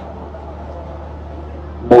không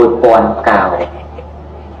mùi còn cào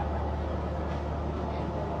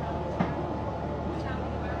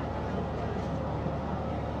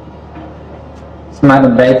mà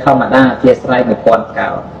đồng rây không mà đa chia sẻ mùi còn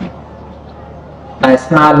cào tại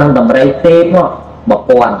sao nâng đồng rây thêm một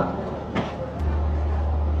còn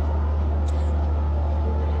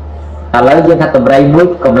lấy dân đồng rây mũi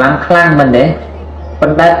cùng lăng khlang mình đấy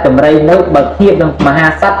phần đại cầm rây nước bậc thiệp mà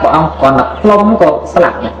hà sát của ông còn là không có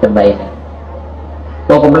sạc nhạc cầm rây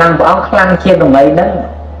của cùng lăng của ông khăn trên đồng ấy đấy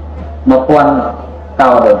một con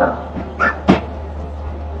cầu được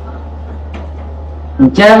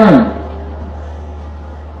chân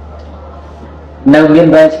nâng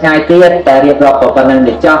miên về ngày tiết tại điệp lọc của phần năng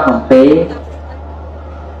để cho hồng phí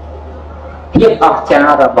thiếp ọc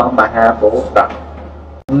cha và bằng bà hà bố đọc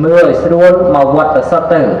mười luôn màu vật ở sơ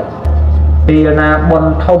tử vì là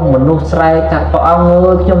bồn thông một nụ sài thật có ông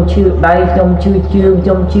ơi trong chữ đây trong chữ chương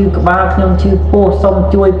trong chữ ba trong chữ cô sông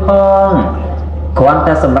chui phong còn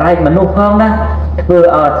ta sầm rai mà nụ phong đó vừa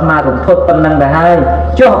ở mà cũng thuật tâm năng đại hai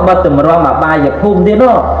cho họ bắt từ mà mà ba giờ hôm thế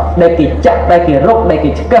đó đây kỳ chặt đây kỳ rốc đây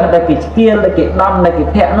kỳ chặt đây kỳ kia đây kỳ đâm đây kỳ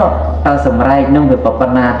thẹn nó ta sầm rai nông về bậc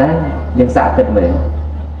pan đấy nhưng xả thật mình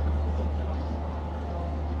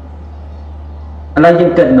là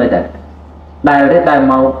những cần người đấy đại đấy đại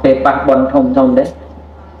màu để bạc bồn thông đấy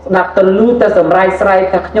đặt từ lưu ta sầm rai sài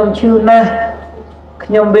thật nhom chư na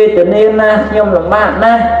nhom bê từ nên na nhom lòng bạn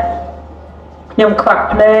na nhom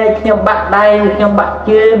khoạc đây nhom bạn đây nhom bạn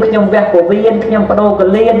chưa nhom vẹt của viên nhom có đô của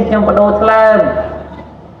liên nhom có đô thlam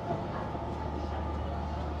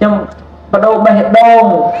nhom có đô bè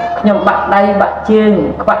đông nhom bạn đây bạn chưa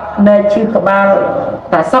khoạc đây chưa có ba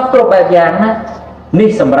ta sắp tô bài vàng na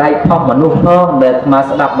ní sầm rai phong mà nuôi phong để mà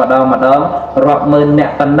sẽ đọc mà đó rọt mơn nẹt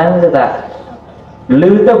tần năng rồi ta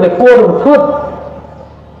lư tới về cua đồng thuốc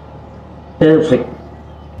từ việc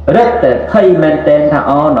rất để thay men tên thà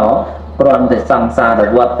o nó còn để sang xa để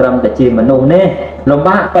vượt trầm để chìm mà nuôi nè lồng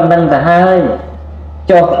bát tần năng ta hai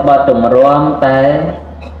cho bà tùng roang té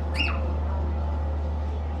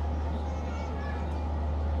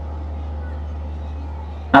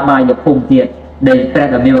à bài nhập phùng tiệt để ra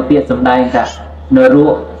là miêu tiệt sầm đai cả nơi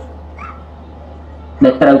ruộng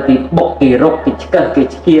để trâu thì bốc thì rốc thì chcơ thì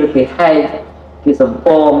kia thì hay thì sầm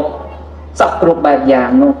ôm sắp rút bài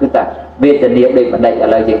vàng nó cứ ta về tình điểm để mà đây là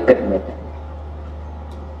lời gì kịch này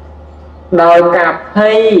đòi cà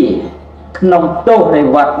phê nông tô này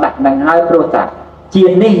vật đặt đằng hai pro ta chia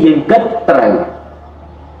ní dừng kết trời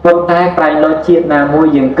con thái tay nó chia là môi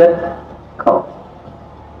dừng kết khổ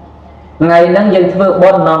ngày nắng dừng vừa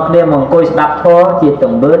bon non kia mong coi đạp thô chia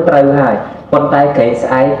từng bữa trời hai con tay kể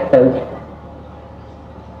sai từ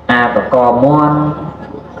và cò mon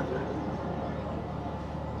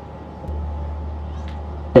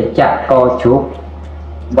để chặt co chuột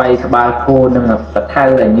vay ba cô nâng là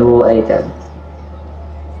thay là nhua ấy trời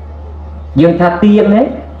nhưng tha tiên ấy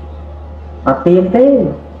mà tiên thế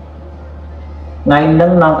ngày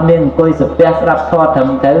nâng lòng nên coi sự bét đạp thô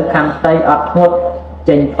thầm tới khăn tay ọt hốt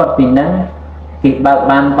trên phật vì nắng khi bạc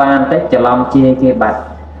ban ban tới trở lòng chia kia bạc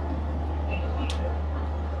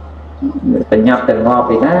từ nhập từ ngò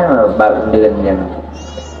vì nó bạc lươn nhận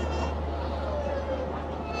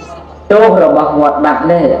tốt rồi bạc hoạt đặt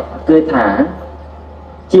này cứ thả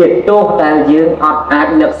triệt tốt ta dương ọt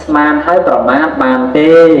ác nhập man hơi bỏ mát bàn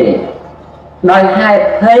tê đòi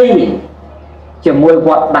hai thấy chỉ môi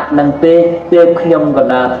hoạt đặt nâng tê tê nhung còn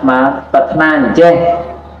là mà bật nan chứ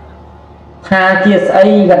tha chia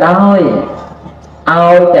sấy cái đôi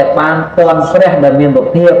aoแต่បានតន់ព្រះដែលមានបុព្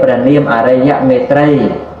វព្រះនាមអរិយមេត្រី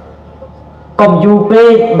កុំយូរពេ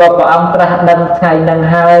កបើព្រះអង្គត្រាស់ដឹងថ្ងៃនឹង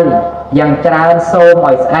ហើយយ៉ាងច្រើនសូម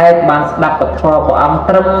ឲ្យស្អែកបានស្ដាប់ពធព្រះអង្គ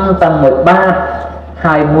ត្រឹមតែមួយបាត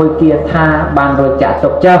ហើយមួយគាថាបានរួចចាក់ទុ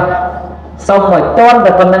កចុះសូមឲ្យតន់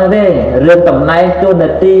តែប៉ុណ្្នឹងទេរឿងតំណែងទូនា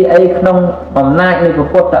ទីអីក្នុងអំណាចនៃព្រះ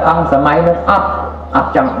ពុទ្ធអង្គសម័យនោះអត់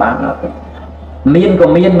ចង់បានអត់មានក៏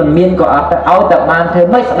មានមិនមានក៏អត់ទៅឲ្យតែបានធ្វើ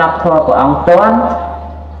មិនស្ដាប់ធម៌ព្រះអង្គតន់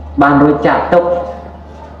បានរួចចាក់ទុក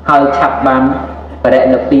ហើយឆាប់បានបរិ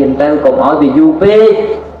និព្វានទៅកុំឲ្យវាយូរពេក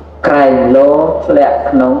ក្រែងលោធ្លាក់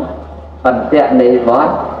ក្នុងបន្ទាក់នៃវ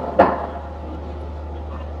ត្តដាក់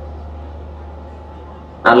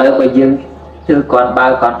ឥឡូវបើយើងធ្វើគាត់បើ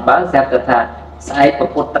ស្រាប់តែថាស្អែក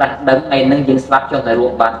ពុទ្ធត្រាស់ដឹងឯនឹងយើងស្លាប់ចុះតែរួ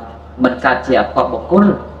មបានមិនកើតជាអភ័ព្វបុគ្គល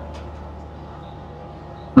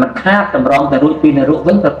มันខាតតម្រង់ទៅរួចពីនរក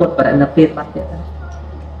វិញប្រពុតបរិណិព្វានបាត់ទៀត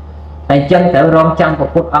ហើយចឹងត្រូវរងចាំប្រ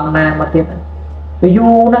ពុតអង្គណាមកទៀតទៅ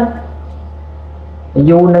យូរណា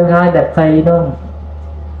យូរនឹងហើយតែភ័យនោះ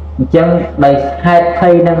អញ្ចឹងដោយហេតុភ័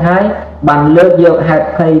យនឹងហើយបានលើកយកហេតុ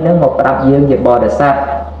ភ័យនឹងមកប្រាប់យើងជាបរិស័ទ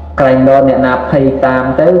ក្រែងដល់អ្នកណាភ័យតាម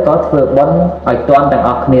ទៅក៏ធ្វើបុណ្យឲ្យទាន់ទាំងអ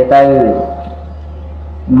ស់គ្នាទៅ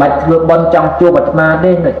មិនធ្វើបុណ្យចង់ជួបអាត្មា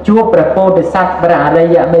ទេជួបព្រះពោធិសត្វព្រះអរិ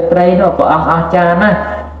យមេត្រីនោះព្រះអង្គអស្ចារ្យណាស់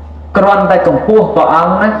គ្រាន់តែកម្ពស់ព្រះអ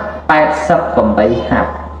ង្គណា88ហា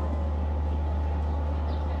ត់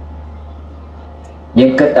យើ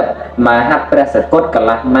ងគិតតែមហាព្រះសកុតកន្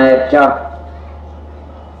លះម៉ែត្រចុះ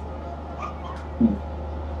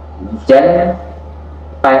អញ្ចឹង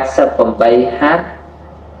88ហាត់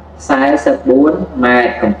44ម៉ែត្រ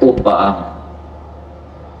កម្ពស់ព្រះអង្គ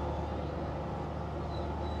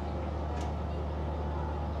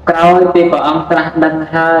ក្រោយពីព្រះអង្គត្រាស់ដឹង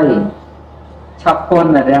ហើយឆប់ពន្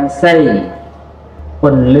ធរាំងសីព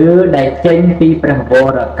ន្លឺដែលចេញពីព្រះវ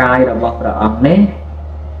រកាយរបស់ព្រះអង្គនេះ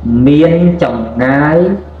មានចម្ងាយ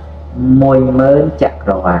10000ចក្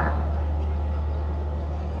រវាឡ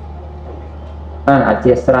អ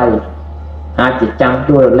ធិស្ឋានអាចជាចាំ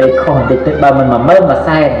ទួលលេខខុសបន្តិចទៅបើមិន10000 100,000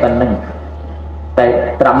ប៉ុណ្ណឹងតែ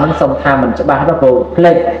ត្រង់ហ្នឹងសុំថាមិនច្បាស់ទៅព្រោះផ្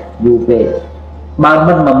លេចយូរពេកបើ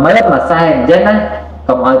មិន10000 100,000អញ្ចឹងណា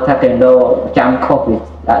កុំឲ្យថាគេដោចាំខុសពី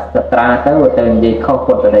ដាក់ស្ត្រាទៅនិយាយខុស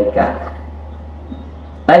ពុទ្ធដីកា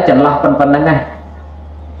តែចន្លោះប៉ុណ្ណឹងណា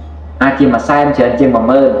អាចជា100,000ច្រើនជាង10000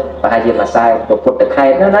ប្រហែលជា100,000ពុទ្ធខែ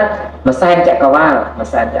នោះណា100,000ចក្រវាឡ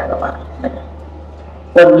100,000ចក្រវាឡ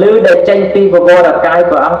ពន្លឺដែលចេញពីពវរកាយ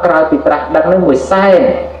ព្រះអង្គក្រោយពីត្រាស់ដឹងនឹង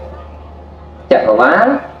100,000ចក្រវាឡ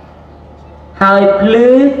ហើយភ្លឺ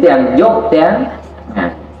ទាំងយប់ទាំងថ្ងៃ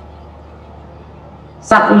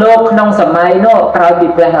សត្វលោកក្នុងសម័យនោះក្រោយពី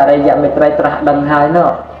ព្រះអរិយមេត្រីត្រាស់ដឹងហើយនោះ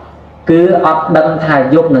គឺអត់ដឹងថា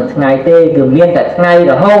យប់និងថ្ងៃទេគឺមានតែថ្ងៃ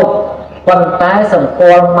រហូតប៉ុន្តែសម្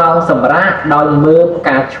គាល់ម៉ោងសម្រាប់ដោយមើល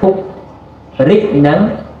ការឈប់រិចនិង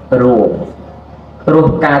រួមព្រោះ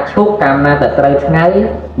ការឈប់កាលណាតែត្រូវថ្ងៃ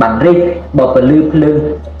បានរិចបើពលឺភ្លើង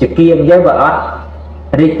ចកៀងយើងវាអត់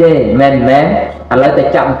រិចទេមែនឥឡូវតែ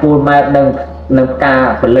ចាប់ពូលម៉ែនឹងការ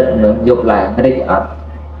ផលិតនឹងយប់ឡើងរិចអត់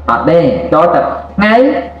ទេចូលតែថ្ងៃ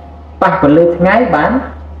ប៉ះពលឺថ្ងៃបាន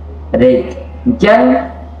រិចអញ្ចឹង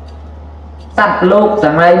សត្វលោកស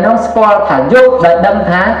ម័យនោះស្គាល់ថាយប់ដែលដឹង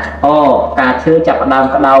ថាអូការឈើចាប់ដើម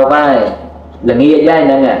ក្តោបហើយល្ងាចហើយ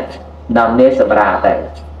ហ្នឹងដល់នេះសម្រាប់តែ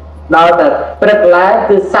ដល់តែព្រឹកឡើង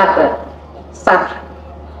គឺសត្វ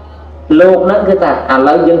លោកហ្នឹងគឺថាឥ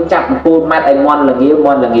ឡូវយើងចាប់អំពូលម៉ាត់ឲ្យមន់ល្ងាវ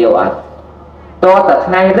អត់តតែ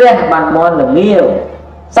ថ្ងៃរះបានមន់ល្ងាវ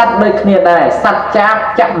សត្វដូចគ្នាដែរសត្វចាប់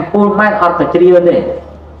អំពូលម៉ាត់អត់ទៅជ្រាវទេ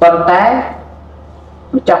ប៉ុន្តែ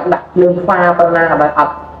មិនចាប់ដាក់ភ្លើងហ្វាប៉ុណ្ណាដល់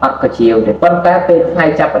អត់ក៏ជ្រាវទេប៉ុន្តែពេលថ្ងៃ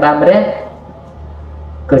ចាប់ផ្ដើមរះ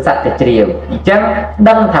គឺសត្វទៅជ្រាវអញ្ចឹង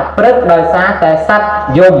ដឹងថាព្រឹកដោយសារតែសត្វ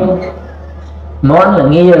យំមន់ល្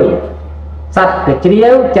ងាវសត្វទៅជ្រា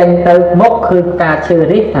វចេញទៅមុខគឺការឈឺ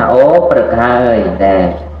រិះថាអូព្រឹកហើយតែ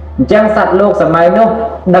អញ្ចឹងសត្វលោកសម័យនោះ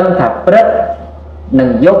ដឹងថាព្រឹកនឹង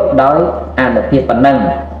យប់ដោយអានុភាពប៉ុណ្ណឹង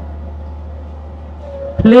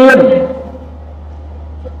ភ្លៀង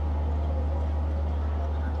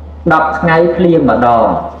10ថ្ងៃភ្លៀងម្ដង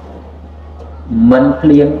មិនភ្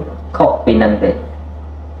លៀងខុសពីនឹងទេ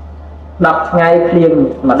10ថ្ងៃភ្លៀង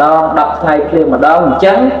ម្ដង10ថ្ងៃភ្លៀងម្ដងអញ្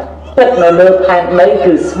ចឹងទឹកនៅលើផែនដី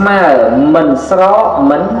គឺស្មើមិនស្រក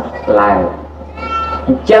មិនឡើងអ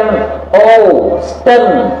ញ្ចឹងអូស្ទឹង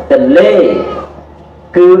ទន្លេ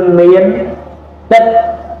គឺមានទឹក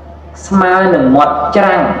ស្មើនឹងមាត់ច្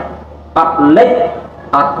រាំងអត់លិច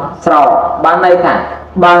អត់ស្រកបានន័យថា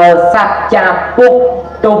បើសត្វចាប់ពុក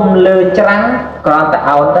ទុំលើច្រាំងគ្រាន់តែ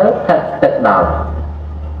អោនទៅថឹកទឹកដល់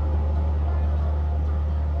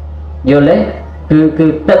យល់ទេគឺ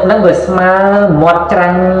ទឹកហ្នឹងវាស្មើមាត់ច្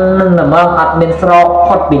រាំងនឹងតែមកអត់មានស្រក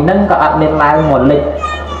ផុតពីហ្នឹងក៏អត់មានឡើងមកលិច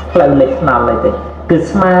ផ្លូវលិចថ្នល់អីទេគឺ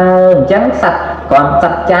ស្មើអញ្ចឹងសត្វគ្រាន់ស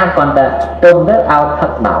ត្វចាប់គ្រាន់តែទុំទៅអោនថឹ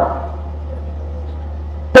កដល់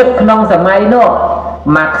ទឹកក្នុងសម័យនោះ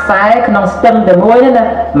មួយខ្សែក្នុងស្ទឹងតែមួយណា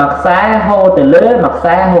មួយខ្សែហូរទៅលើមួយខ្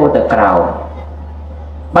សែហូរទៅក្រោម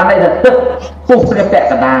បានន័យថាទឹកពុះព្រះពាក់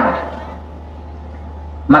កណ្ដាល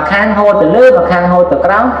មួយខាងហូរទៅលើមួយខាងហូរទៅ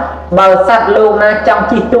ក្រោមបើសត្វលោកណាចង់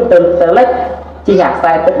ជិះទូកទៅលិចជិះអាខ្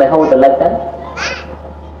សែទឹកដែលហូរទៅលិចទៅ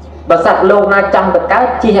បើសត្វលោកណាចង់ទៅកើត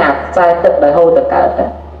ជិះអាខ្សែទឹកដែលហូរទៅកើតទៅ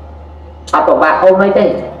អត់ពិបាកអូនអីទេ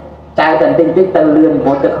ចែកតែបន្តិចទៅលឿនព្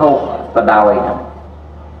រោះទឹកហូរបដោយ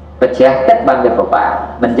បច្ចេកទឹកបានវាពិបាក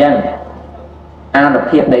មិនចឹងអានុ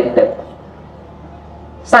ភាពនៃទឹក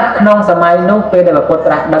សត្វក្នុងសម័យនោះពេលដែលពុទ្ធ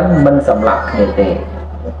ត្រាស់ដឹងមិនសម្លាប់គ្នាទេ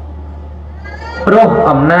ព្រោះ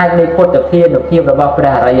អំណាចនៃពុទ្ធភានុភាពរបស់ព្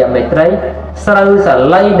រះអរិយមេត្រីស្រូវសា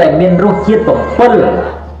លីដែលមានរសជាតិ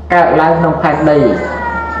7កើតឡើងក្នុងផែនដី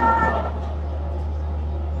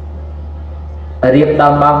រៀប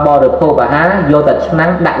ដំបងបរិភោគអាហារយកតែឆ្នាំ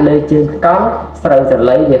ងដាក់លើជើងកោស្រូវសា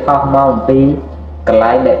លីវាហោះមកអំពីកន្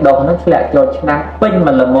លែងដែលដុះនោះធ្លាក់ចូលឆ្នាំងពេញម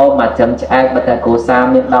កល្មមមកចឹងឆ្អែតបើតែគូសា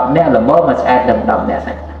មាន10នាក់ល្មមមកឆ្អែតដល់10នាក់ហ្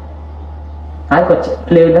នឹងហើយក៏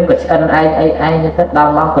ភ្លៀងហ្នឹងក៏ឆ្អិនឯងទៅដ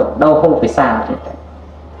ល់មកក៏ដោហូបពិសាទៀត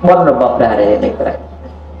បុណ្យរបស់ព្រះរាជនេះព្រះ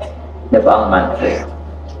ដែលព្រះអង្គបាន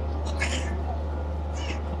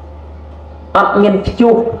អត់មានព្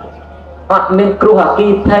យុះអត់មានគ្រោះអគ្គិ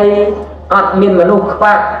ភ័យអត់មានមនុស្សខ្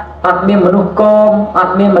វាក់អត់មានមនុស្សកោមអ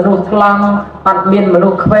ត់មានមនុស្សថ្លង់អត់មានមនុ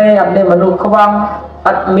ស្សខ្វេអត់មានមនុស្សខ្វង់អ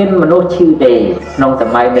ត់មានមនុស្សឈឺទេក្នុងស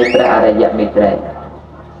ម័យនៃព្រះអរិយមេត្រី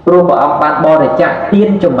ព្រោះព្រះអង្គបានបរិច្ចាគទាន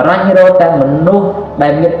ចម្រាញ់រកតែមនុស្សដែ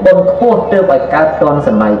លមានបុណ្យខ្ពស់ទើបឲ្យកើតទាន់ស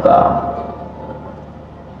ម័យព្រះអង្គ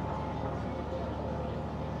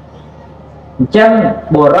អញ្ចឹង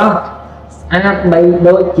បុរសស្អាតបី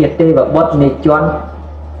ដូចជាទេវបុត្រនៃជាន់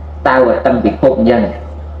តាវតឹងពិភពអញ្ចឹង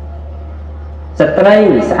ស្ត្រី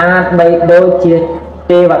ស្អាតបីដូចជា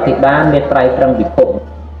ទេវធីតាមានត្រៃត្រឹងពិភព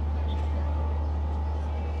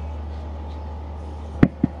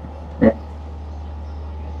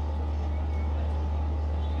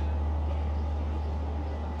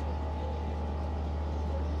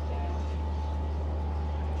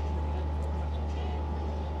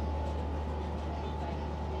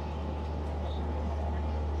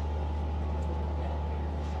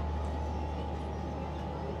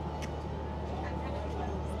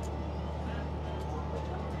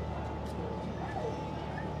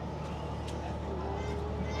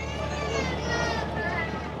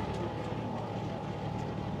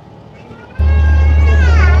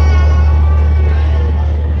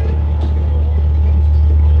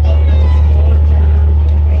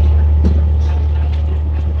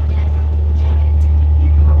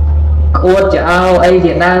អួតចោលអី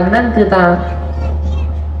ជាដើមហ្នឹងគឺថា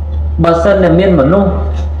បើសិនតែមានមនុស្ស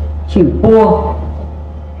ឈឺពោះ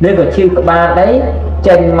ឬក៏ឈឺក្បាលអី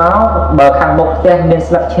ចេញមកបើខាងមុខផ្ទះមាន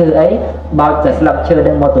ស្លឹកឈើអីបោចតែស្លឹកឈើហ្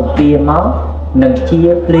នឹងមកទំពាមកនឹងជា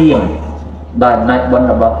ព្រាមដោយអំណាចបុណ្យ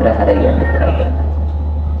របស់ព្រះអរិយមេត្រី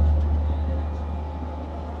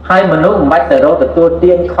ហើយមនុស្សមិនបាច់ទៅរកទទួល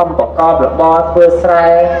ទានខំប្រកបរបរធ្វើស្រែ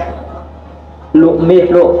លក់មាស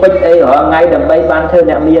លក់ពេជ្រអីរាល់ថ្ងៃដើម្បីបានធ្វើ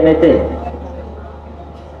អ្នកមានអីទេ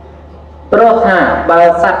ព្រោះថាបើ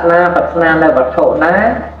សត្វណាប្រាថ្នានៅវត្ថុណា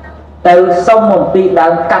ទៅសុំអំពីដើ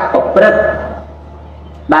មកាប់ប្រព្រឹត្ត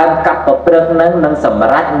ដើមកាប់ប្រព្រឹត្តនឹងសម្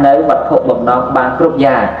រេចនៅវត្ថុបំណងបានគ្រប់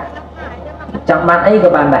យ៉ាងចង់បានអីក៏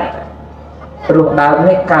បានដែរព្រោះដើម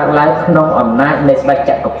នេះកើតឡើងក្នុងអំណាចនៃស្ដេច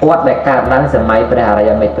ចក្រពត្តិដែលកើតឡើងសម័យព្រះអរិយ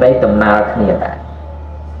មេត្រីដំណើរគ្នាដែរ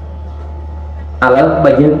ឥឡូវ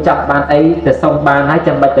បើយើងចាប់បានអីទៅសុំបានហើយ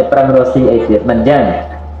ចាំបាច់ទៅប្រឹងរកស៊ីអីទៀតមិនអញ្ចឹង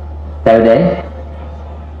ទៅទេ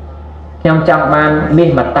ខ្ញុំចង់បានមាស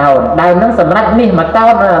មួយតោនដើមហ្នឹងសម្រាប់មាសមួយតោ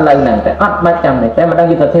នឥឡូវហ្នឹងតែអត់បាច់ចាំនេះតែមិនដឹង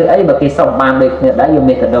យកទៅធ្វើអីបើគេសុំបានដូចគ្នាដែរយក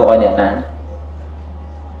មាសទៅដូរឲ្យអ្នកណា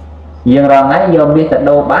យើងរងហើយយកមាសទៅ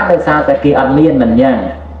ដូរបានដោយសារតែគេអត់មានមិនអញ្ចឹង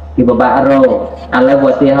គេពិបាករកឥឡូវ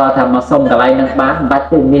ឧទាហរណ៍ថាមកសុំកន្លែងហ្នឹងបានបាច់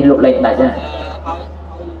ទៅមាសលុបលេខដាច់ណា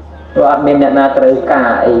ព្រោះអត់មានអ្នកណាត្រូវការ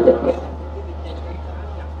អីទៅទៀត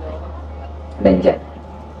តែអញ្ចឹង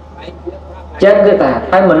ចឹងគឺថា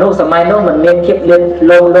ហើយមនុស្សសម័យនោះមិនមានភាពលឿន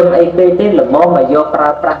លងលន់អីទេល្មមមកយកប្រើ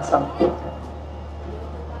ប្រាស់សំពុទ្ធ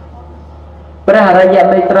ព្រះអរិយ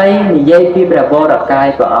មេត្រីនិយាយពីព្រះវរកាយ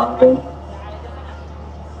ព្រះអង្គវិញ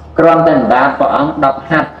គ្រាន់តែដាព្រះអង្គ10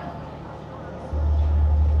ហាត់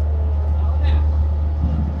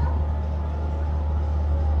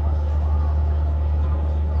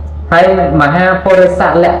ហើយមហាពុរិស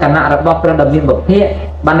លក្ខណៈរបស់ព្រះដ៏មានបុព្វ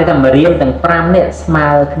បានន័យថាមរៀនទាំង5នេះស្មើ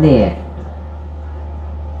គ្នា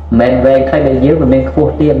មិនវែងខ្លីដូចយើងមិនមានខ្ព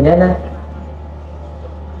ស់ទាបអញ្ចឹងណា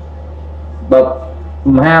បើ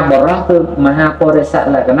មហាបរោះគឺមហាពុរិស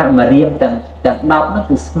លក្ខណៈមរៀនទាំង10នោះ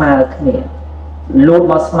គឺស្មើគ្នាលូត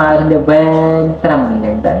មកស្មើគ្នាវែងត្រឹមអញ្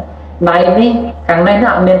ចឹងដែរដៃនេះខាងនេះ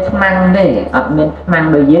អត់មានថ្នាំងទេអត់មានថ្នាំង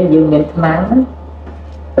ដូចយើងមានថ្នាំង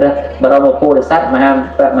ព្រះបរមពុរិស័ទម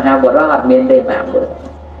ហាបរោះអត់មានទេមហាបុរស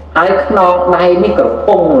ហើយខ្នងដៃនេះក្រព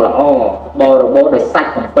ង់ល្អបរិបូរដោយសាច់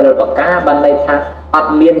7ប្រការបានន័យថាអ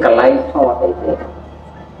ត់មានកន្លែងថតអីទេ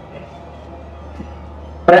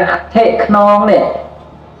ព្រះអធិខ្នងនេះ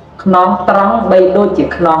ខ្នងត្រង់បីដូចជា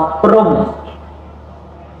ខ្នងព្រំ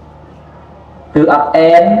គឺអត់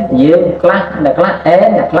អែនយើងខ្លះអ្នកខ្លះអែន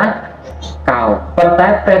អ្នកខ្លះកោប៉ុន្តែ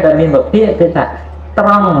ព្រះដែលមានវិភាគគឺថាត្រ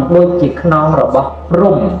ង់ដូចជាខ្នងរបស់ព្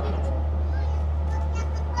រំ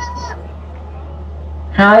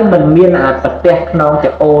ហើយមិនមានអាប្រទេសខ្នងច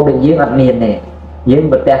អូដូចយើងអត់មានទេយើង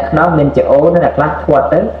ប្រទេសខ្នងមានចអូនៅអ្នកខ្លះធាត់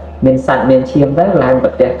ទៅមានសាច់មានឈាមទៅឡើងប្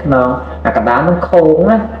រទេសខ្នងអាកដាលនឹងខូង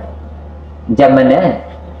ណាអញ្ចឹងមែនទេ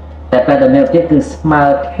តែប្រទេសមានទៀតគឺស្មើ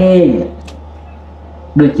ខេង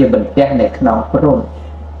ដូចជាបន្ទះនៃខ្នងព្រំ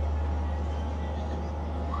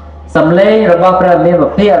សំឡេងរបស់ព្រះមានវិ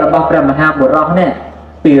ភាគរបស់ព្រះមហាបុរសនេះ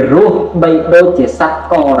ពីរោះបីដូចជាសត្វ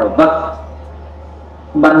ករវឹក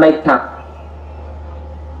បានន័យថា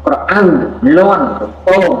ក្រអៅលាន់រព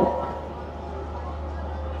ង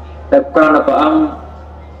តែក្រណព្រះអង្គ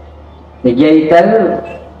និយាយទៅ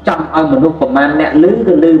ចង់ឲ្យមនុស្សប្រមាណអ្នកឮ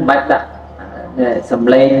គឺឮបាច់ដាក់សំ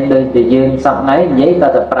ឡេងដូចជាយើងសពថ្ងៃនិយាយក៏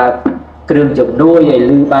ទៅប្រើគ្រឿងជំនួយឲ្យ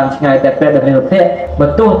ឮបានឆ្ងាយតែព្រះដ៏មានវិភាគបើ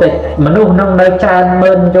ទោះតែមនុស្សនឹងនៅច្រើន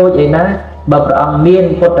ម៉ឺនយោជន៍ឯណាបើព្រះអង្គមាន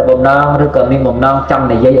ពុទ្ធបំណងឬក៏មានបំណងចង់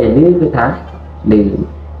និយាយឲ្យឮគឺថាឮ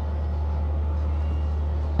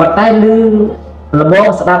ប៉ុន្តែឮល្មម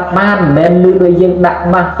ស្ដាប់បានមិនមែនឮដូចយើងដាក់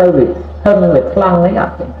បាសទៅវាហឹងវាខ្លាំងអីអ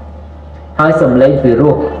ត់ទេហើយសំឡេងពី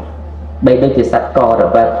រោះបីដូចជាសត្វករ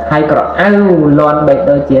វឹកហើយក្រអៅលាន់បី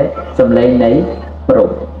ដូចជាសំឡេងនៃព្រំ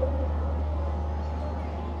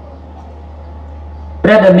ព្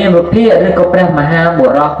រះដែលមានវិភាគឬក៏ព្រះមហាបុ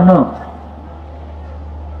រសនោះ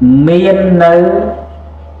មាននៅ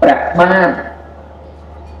ព្រះបាទ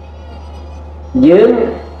យើង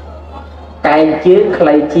កែងជើងខ្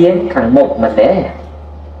លីជាងខាងមុខមែនទេ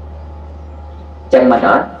ចឹងមិនអ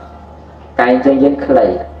ត់កែងជើងយើងខ្លី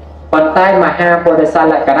ប៉ុន្តែមហាពុរិស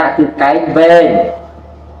លក្ខណៈគឺកែងវែង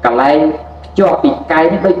កន្លែងភ្ជាប់ពីកែង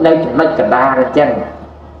ដូចនៅចំណុចកណ្ដាលអញ្ចឹង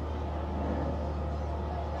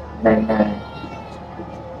ហ្នឹងហើយ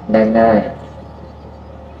មិន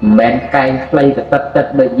មែនកែងខ្លីទៅទឹក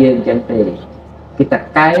ដូចយើងអញ្ចឹងទេគឺតែ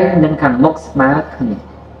កែងនឹងខាងមុខស្មើគ្នា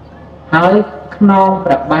ហើយខ្នង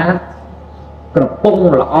ព្រះបាទក្រពង់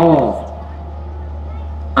ល្អ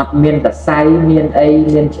អត់មានតសៃមានអី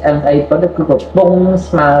មានឆ្អឹងអីប៉ុន្តែគឺក្រពង់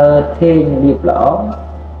ស្មើធេងរៀបល្អ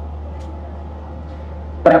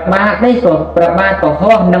ព្រះបាទនេះក៏ព្រះបាទកុហ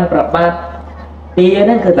កនិងព្រះបាទទាហ្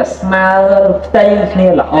នឹងគឺតែស្មើផ្ទៃគ្នា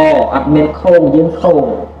ល្អអត់មានខូងយើងខូង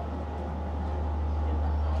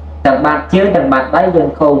ទាំងបាតជើងទាំងបាតដៃយើង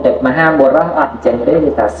ខូងតែមហាបុរសអត់អញ្ចឹងទេ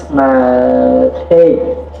គឺថាស្មើធេង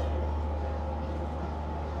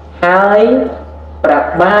ហើយព្រះ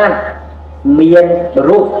បាទមាន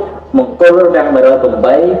រូបមង្គលទាំង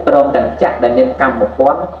108ព្រមទាំងចក្រដែលមានកម្មព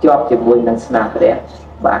ន្ធជាប់ជាមួយនឹងស្នាព្រះ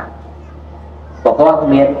បាទពហុ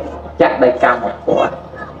មានច ចាក់ដោយកម្មពណ៌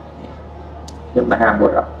ជាមហាបុ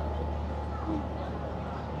រស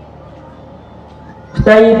ផ្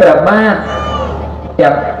ទៃប្របាទ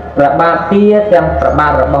ទាំងប្របាទទាទាំងប្របា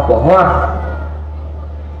ទរបស់ពហោះ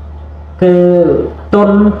គឺទុន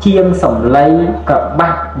ជាងសម្លៃកបា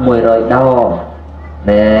ស់100ដង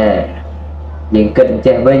ណែយើងគិតអញ្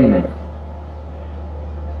ចេះវិញ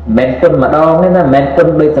មិនទុនម្ដងទេណាមិនទុន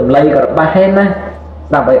ដូចសម្លៃកបាស់ទេណាស្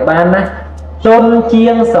ដាប់ឲ្យបានណាទុនជា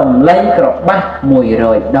ងសម្លៃកបាស់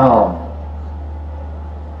100ដង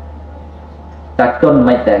តែទុន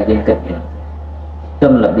មិនតែយើងគិតទេទុ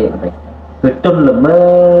នរបៀបមិនគឺទុនល្មើ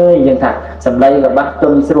យើងថាសម្លៃកបាស់ទុ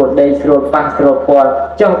នស្រួលដេកស្រួលប៉ះស្រួលពាល់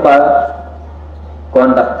ចុះបើគា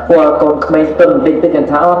ត់តែពាល់កូនក្មេងទុនតិចៗ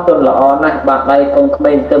ថាអូទុនល្អណាស់បាក់ដៃកូនក្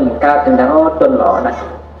មេងទៅបង្កើតទាំងថាអូទុនល្អណាស់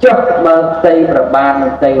ចុះបើផ្ទៃប្របាទនិ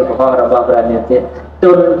ងផ្ទៃប្រហោះរបស់ព្រះនាងទៀត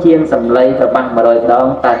ទុនជាងសម្លៃប្របាស់100ដង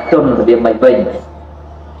តែទុនរបៀបមិនវិញ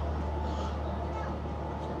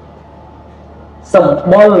សម្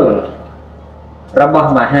បុររបស់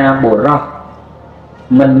មហាបុរស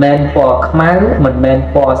មិនមែនពណ៌ខ្មៅមិនមែន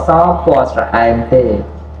ពណ៌សពណ៌ស្រអែមទេ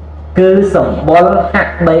គឺសម្បុរហា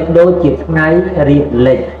ក់បីដូចជាថ្ងៃរៀប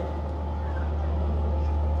លិច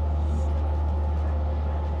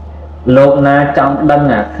លោកណាចង់ដឹង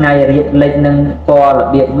ថ្ងៃរៀបលិចនឹងពណ៌រ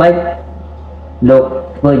បៀបម៉េចលោក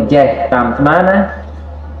ធ្វើអញ្ចេះតាមស្មានណា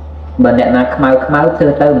បើអ្នកណាខ្មៅធ្វើ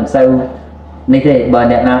ទៅមិនសូវនេះទេបើ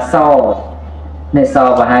អ្នកណាសនេះស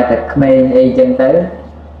ប្រហែលតែក្មេងអីចឹងទៅ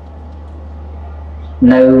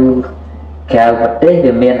នៅក្រៅប្រទេស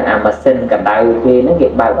វាមានអាម៉ាស៊ីនកដៅគេហ្នឹងគេ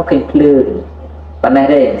បើកមកឃើញភ្លើងប៉ុណ្ណេះ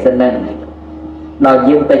ទេសិនហ្នឹងដល់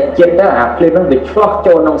យើងទៅចិត្តទៅអាភ្លើងហ្នឹងវាឆ្លោះ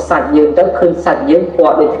ចូលក្នុងសាច់យើងទៅឃើញសាច់យើងព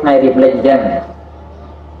ណ៌ដូចថ្ងៃរៀបលិចអញ្ចឹង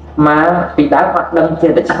មកពីដើមអត់ដឹងជា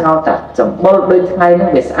តែឆ្ងល់តែសម្បុរដូចថ្ងៃហ្នឹង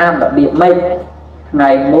វាស្អាតរបៀបម៉េចថ្ងៃ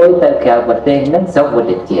មួយទៅក្រៅប្រទេសហ្នឹងស្រុកវិទ្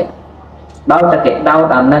យាជាតិដល់តែគេដោត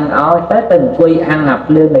អាហ្នឹងឲ្យទៅអង្គុយអាំងអា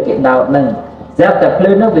ភ្លើងដែលគេដោតហ្នឹងស្រាប់តែភ្លើ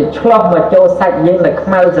ងហ្នឹងវាឆ្លោះមកចូលសាច់យើងដែលខ្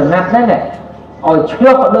មៅសម្ងាត់ហ្នឹងឲ្យឆ្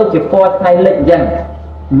លោះដូចជាពណ៌ថ្ងៃលិចអញ្ចឹង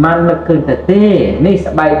មិននឹកឃើញទៅទេនេះ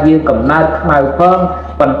ស្បែកយើងកំណើតខ្មៅផង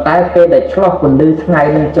ប៉ុន្តែពេលដែលឆ្លោះពន្លឺថ្ងៃ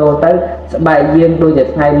នឹងចូលទៅស្បែកយើងដូចជា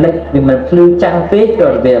ថ្ងៃលិចវាមិនភ្លឺចាំងពេកក៏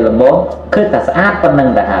វាល្មមឃើញតែស្អាតប៉ុណ្ណឹង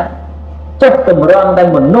ទៅហើយចុះតម្រាំតែ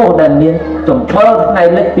មនុស្សដែលមានចំផលថ្ងៃ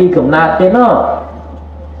លិចពីកំណើតទេណោះ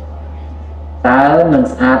តើនឹង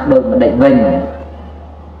ស្អាតដូចម្ដេចវិញ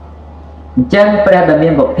អញ្ចឹងព្រះដែលមា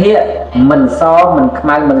នពភៈមិនសមិនខ្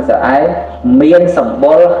មៅមិនស្រអែមមានសម្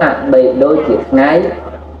បុរហាក់បីដូចជាថ្ងៃ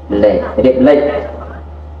លេខរៀបលេខ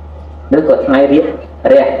ឬក៏ថ្ងៃរៀប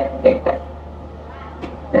រះចឹងទៅ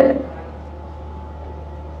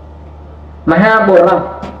មហាបុរស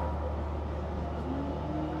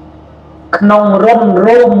ក្នុងរុន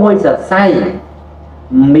រោមមួយសរសៃ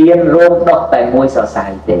មានរោមដុះតែមួយសរសៃ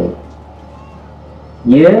ទេ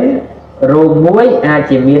យើងរោមមួយអាច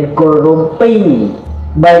ជាមានគល់រោម2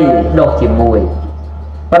 3ដុះជាមួយ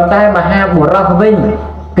ប៉ុន្តែមហាបុរសវិញ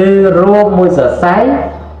គឺរោមមួយសរសៃ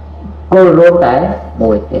គល់រោមតែ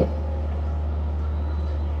មួយទេ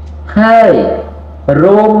ហើយ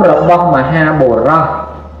រោមរបស់មហាបុរស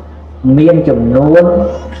មានចំនួន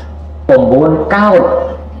9កោដ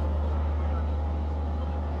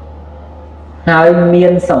ហើយមា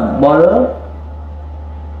នសម្បុរ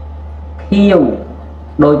ខៀវ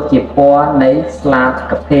ដូចជាពណ៌នៃស្លាប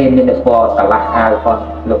កាហ្វេមានពណ៌កន្លះអាវផង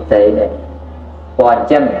លោកស្រីនេះពណ៌អញ្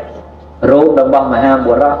ចឹងរោមរបស់មហា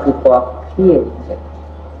បុរសគឺពណ៌ខៀវ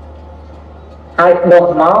ហើយដុស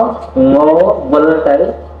មកងវិលទៅ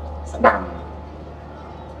ស្ដាំ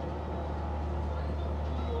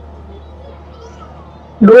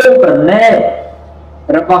ដួងប្រណេត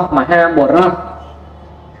របស់មហាបុរស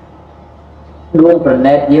ដួងប្រ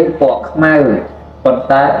ណេតយើងពណ៌ខ្មៅប៉ុន្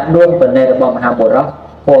តែដួងប្រណេតរបស់មហាបុរស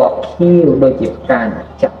ពណ៌ខៀវដូចជាផ្កា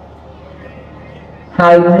ចាប់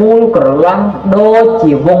ហើយមូលក្រឡំដូច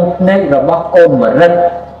ជាវងភ្នែករបស់កូនមរិត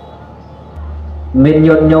មានយ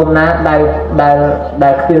ន្តញោមណាដែ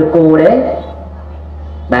លខ្វៀលគូទេ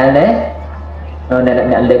ដែល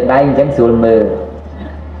អ្នកលើកដៃអញ្ចឹងស្រួលមើល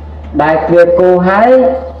ដែលខ្វៀលគូហើយ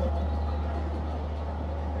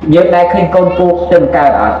យើងដែលឃើញកូនគូខ្ទឹមកើ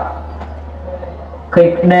តអត់ឃើញ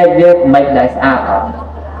ភ្នែកយើងមិនដែលស្អាតអត់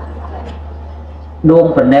ដួង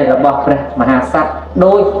ប្រណេតរបស់ព្រះមហាក្សត្រ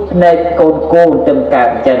ដូចភ្នែកកូនគូខ្ទឹមកើត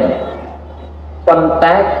អញ្ចឹងប៉ុន្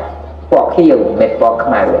តែពណ៌ខៀវមិនពណ៌ខ្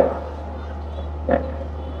មៅទេ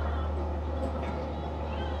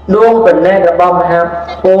ដួងប្រណេតរបស់មហា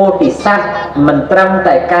ពោធិសត្វមិនត្រឹម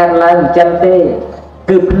តែកើតឡើងអញ្ចឹងទេ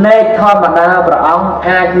គឺភ្នែកធម្មតាព្រះអង្គ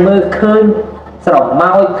អាចមើលឃើញស្រ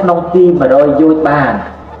មោចក្នុងទី100យោជន៍បាន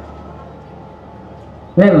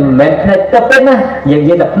នេះមិនមែនផ្នែកទឹកទេណាយើងនិ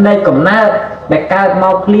យាយតែផ្នែកកំណើតដែលកើតម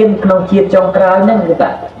កភ្លាមក្នុងជាតិចុងក្រោយហ្នឹងគឺថា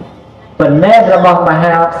ប៉ុន្តែរបស់ម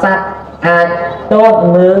ហាក្សត្រអាចទត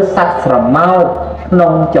មើលសត្វស្រមោចក្នុ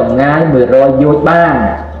ងចម្ងាយ100យោជន៍បាន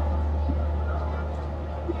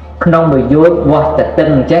ក្នុងមួយយោជន៍វាស់តែទឹក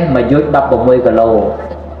អញ្ចេះមួយយោជន៍16គីឡូ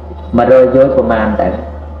100យោជន៍ប្រមាណដែរ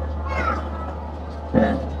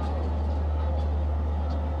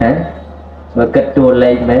មើលគិតតួ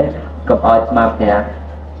លេខមែនកុំឲ្យស្មារតី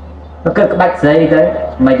មកគិតក្បាច់ស្រីទៅ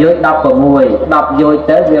មួយយោជន៍16 10យោជន៍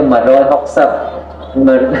ទៅវា160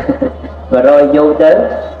 100យោជន៍ទៅ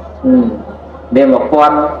វា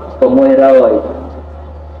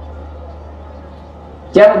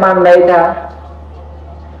1600ចឹងបានន័យថា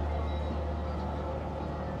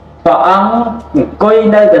ព្រះអង្គអង្គុយ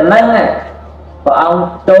នៅទៅនឹងព្រះអង្គ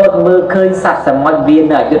ទតមើលឃើញសត្វសមុទ្រវា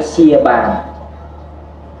នៅអយុធ្យាបាន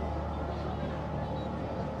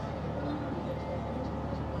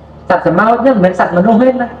សត្វសមុទ្រហ្នឹងមិនមែនសត្វមនុស្សទេ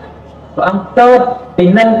ណាព្រះអង្គទតពី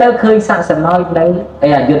នឹងទៅឃើញសត្វសមុទ្រនៅអ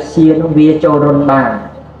យុធ្យានោះវាចូលរុនបាន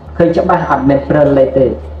ឃើញច្បាស់អត់មានព្រិលទេ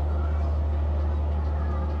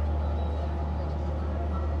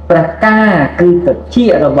ព្រះការគឺតិច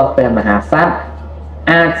របស់ព្រះមហាក្សត្រ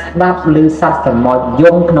អាចស្ដាប់ឮសត្វសមុទ្រ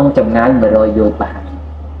យំក្នុងចម្ងាយ100យោជន៍បាន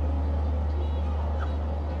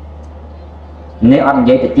នេះអត់និ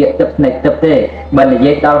យាយទៅជាទឹកភ្នែកទឹកទេបើនិ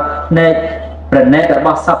យាយដល់ភ្នែកប្រណិតរប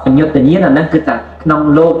ស់សព្វញ្ញុត្តញ្ញាណអាហ្នឹងគឺថាក្នុង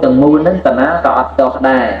លោកទាំងមូលហ្នឹងតាណាក៏អត់តោះ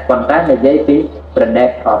ដែរប៉ុន្តែនិយាយពីប្រណិត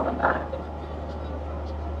ធម្មតា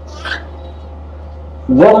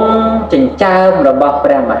វងចិញ្ចើមរបស់ព្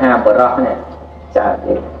រះមហាបុរសនេះចា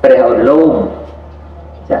ព្រះអលូម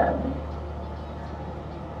ចា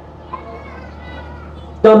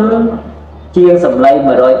ទុនជាងសម្លេង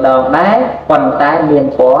100ដងដែរប៉ុន្តែមាន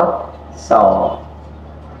ពណ៌ស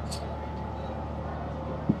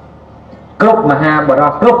គ្រប់មហាប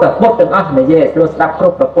រោះគ្រប់ប្រពុតទាំងអស់និយាយស្រួលស្ដាប់គ្រ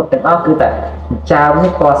ប់ប្រពុតទាំងអស់គឺតែចើម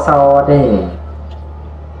នេះពណ៌សទេ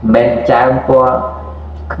មិនចើមពណ៌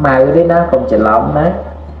ខ្មៅទេណាកុំច្រឡំណា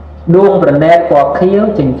ដួងប្រណែតពណ៌ខៀវ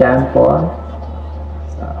ចិញ្ចើមពណ៌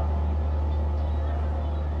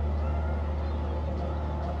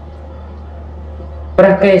ព្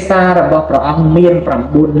រះកេសារបស់ព្រះអង្គមាន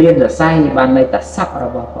9លានសរសៃបានន័យថាស័ក្តិរ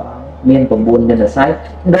បស់ព្រះអង្គមាន9លានសរសៃ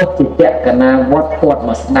ដុសជាតកណាវត្តធាត់ម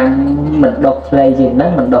កស្ដាំមិនដុសខ្លីជាងហ្នឹ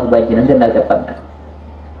ងមិនដុសវែងជាងហ្នឹងគឺនៅតែប៉ុណ្ណា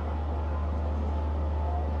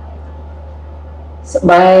ស្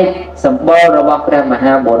បែកសម្បល់របស់ព្រះម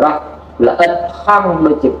ហាបុរសល្អិតផង់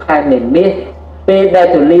ដូចជាផែននិមិត្តពេលដែល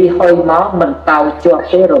ទលីហុយមកមិនតោជាប់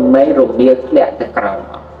ទេរមែងរមៀលធ្លាក់ទៅក្រោម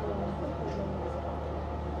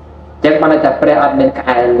ចឹងបានតែព្រះអត់មានក្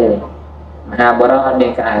អែលទេមហាបុរសអត់មា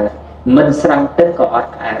នក្អែលមិនស្រង់ទឹកក៏អត់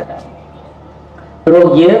ក្អែលដែរព្រោះ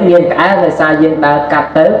យើងមានក្អែលដោយសារយើងដើរកាត់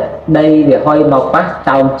ទៅដីវាហុយមកប៉ះ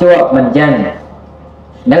តោងជាប់មិនចឹង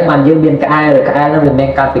នៅបានយើងមានក្អែលនោះវាមិន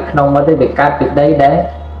កាត់ពីក្នុងមកទេវាកាត់ពីដីដែរ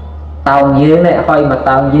តោងយើងនេះហុយមក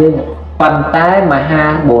តោងយើងប៉ុន្តែមហា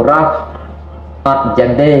បុរសអត់អញ្ចឹ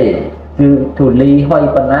ងទេគឺធូលីហុយ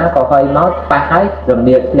ប៉ុណ្ណាក៏ហុយមកប៉ះហើយរ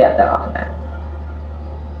មៀលធ្លាក់ទៅអស់ណា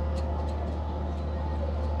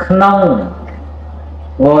ក្នុង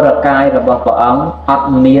វរកាយរបស់ព្រះអង្គអត់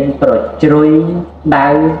មានប្រជ្រុយដៅ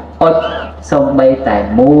អុចសំបីតែ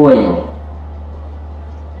មួយ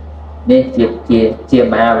នេះជា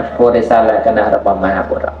មហាពុរិសលក្ខណៈរបស់មហា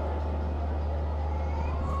បុរស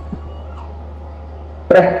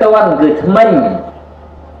ព្រះទ័នគឺថ្មិញ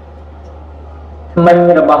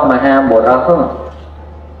របស់មហាបុរស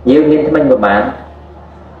យើងមានថ្មិញប្រមាណ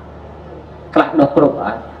ខ្លះដុសគ្រប់អ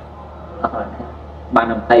ត់បាន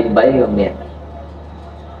23ក៏មាន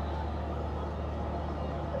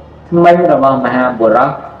ថ្មិញរបស់មហាបុរស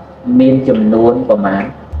មានចំនួនប្រមា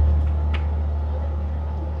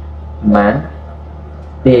ណ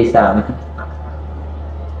ទេសាម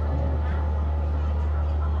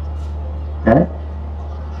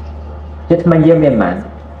ជិតថ្មិញយើងមានប៉ុន្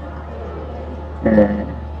មាន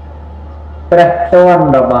ព្រះទ័ន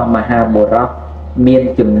របស់មហាបុរសមាន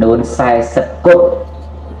ចំនួន40គត់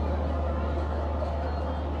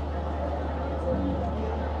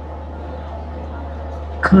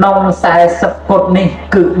ក្នុង40គត់នេះ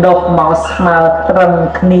គឺដុសមកស្មើត្រឹម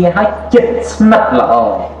គ្នាហើយចិត្តស្និទ្ធល្អ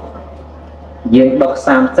យើងដុស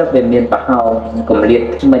30វាមានប្រហោងកម្រិត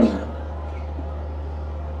ថ្មិញ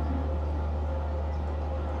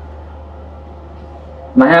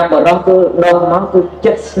មហាបុរសគឺដុសមកគឺ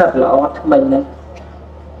ចិត្តស្និទ្ធល្អថ្មិញហ្នឹង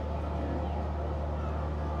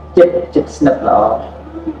ចិត្តស្និទ្ធល្អ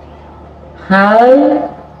ហើយ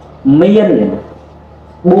មាន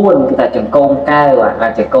4គឺថាចង្កូមកែវអា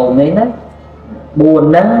ចង្កូមនេះណា4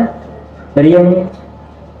ហ្នឹងរៀង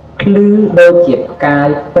ភ្លឺដូចជាផ្កាយ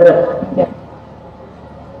ព្រឹក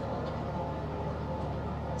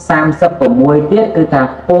36ទៀតគឺថា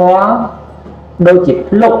ពណ៌ដូចជា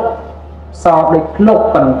ភ្លុកសដូចភ្លុក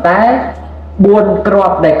ប៉ុន្តែ4គ្រា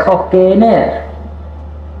ប់ដែលខុសគេនេះ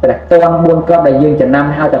ព្រះតន4គ្រាប់ដែលយើងចំណាំ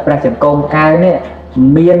ហៅតែព្រះចង្កូមកែវនេះ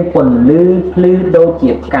មានពន្លឺភ្លឺដូច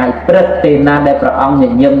ជាផ្កាយព្រឹកពេលណាដែលព្រះអង្គ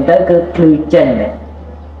ញញឹមទៅគឺភ្លឺចេញ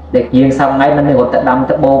ដែលយើងសប្ងៃមិនមានរត់ទៅដាំ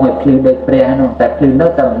ត្បូងឲ្យភ្លឺដូចព្រះនោះតែភ្លឺនោះ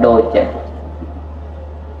តែមិនដូចចេះ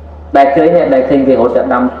ដែលឃើញគេរត់ទៅ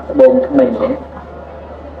ដាំត្បូងថ្មិញទេ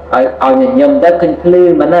ឲ្យញញឹមទៅឃើញភ្លឺ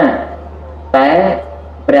មិនណាតែ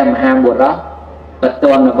ព្រះមហាបុរសបត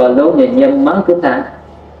នរបស់លោកញញឹមមកគឺថា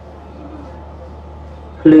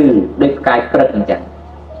ភ្លឺដូចផ្កាយព្រឹកអញ្ចឹង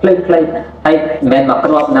ភ្លឺខ្លីហើយមិនមែនមក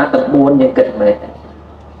គ្រាប់ណាទាំង4យើងគិតមើល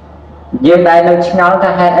យើងដែលនៅឆ្ងល់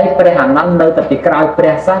ថាហេតុអីព្រះអានន្ទនៅតែពីក្រោយព្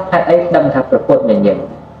រះសោះហេតុអីដឹងថាព្រះពុទ្ធញញឹម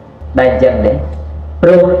ដែលអញ្ចឹងទេព្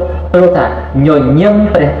រោះថាញញឹម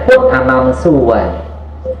ព្រះពុទ្ធអានន្ទសួរហើយ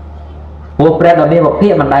ព្រោះព្រះដ៏មានវិភា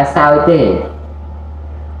កមិនដែលសើចទេ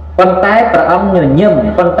ប៉ុន្តែព្រះអង្គញញឹម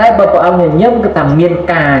ប៉ុន្តែបើព្រះអង្គញញឹមគឺថាមាន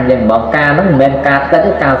ការអញ្ចឹងបងការហ្នឹងមិនមែនការតិច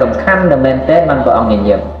ទេការសំខាន់តែមែនទេបានព្រះអង្គញ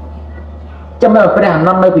ញឹមចាំមើលព្រះអាន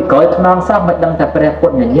ន្ទនៅពីក្រោយខ្នងសោះមិនដឹងថាព្រះពុ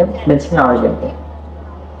ទ្ធញញឹមមានឆ្ងល់អញ្ចឹងទេ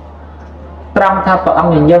ត្រង់ថាព្រះអ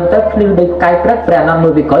ង្គញញឹមទៅភ្លឺដូចផ្កាយព្រឹកព្រះអានន្ទមើ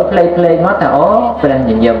លពីក្រោយផ្លេកមកថាអូព្រះ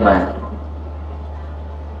ញញឹមមក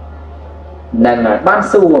នឹងបាន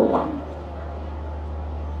សួរមក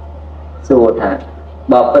សួរថា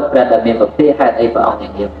បើពិតព្រះដែលមានពភាហេតុអីព្រះអង្គ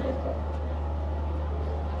ញញឹម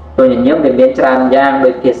ព្រោះញញឹមវាមានច្រើនយ៉ាងដូ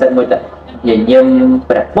ចភាសាមួយថាញញឹម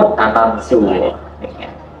ព្រះពុទ្ធអានន្ទសួរ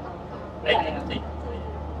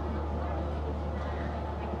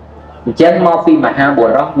អញ្ចឹងមកពីមហាបុ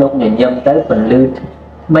រសលោកញញឹមទៅពន្លឺ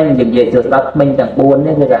ថ្មិញនិយាយទៅស្ដាប់ថ្មិញទាំង4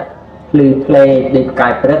នេះគឺថាភ្លឺផ្លេដូចផ្កា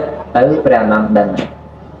យព្រឹកទៅព្រះអានន្ទដឹង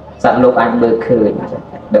សត្វលោកអាចមើលឃើញ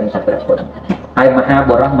ដឹងថាព្រះពុទ្ធហើយមហា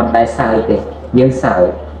បុរសមិនដែលសើចទេយើងសើច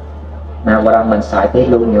មហាបុរសមិនសើចទេ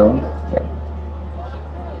លោកញោម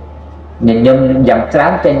ញញឹមយ៉ាងច្រើ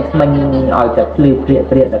នចេញថ្មិញឲ្យតែភ្លឺព្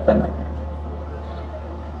រាកតែប៉ុណ្ណឹង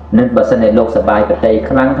នឹងបើសិនជាលោកសបាយប្រតិ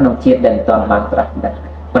ខ្លាំងក្នុងជាតិដែលមិនទាន់បានត្រាស់ដឹង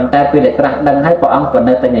ប៉ុន្តែពេលដែលត្រាស់ដឹងហើយព្រះអង្គក៏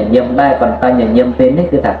នៅតែញញឹមដែរប៉ុន្តែញញឹមពេលនេះ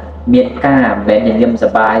គឺថាមានការមិនមែនញញឹមស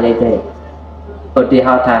បាយទេឧទាហ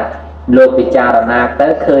រណ៍ថាលោកពិចារណាទៅ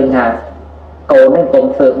ឃើញថាកូននេះកំពុង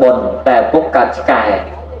ធ្វើបុណ្យតែឪពុកកាត់ឆ្កែ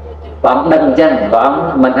ព្រះអង្គដឹងអញ្ចឹងព្រះអង្គ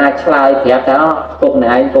មិនអាចឆ្លើយប្រាប់ថាពុកនេះ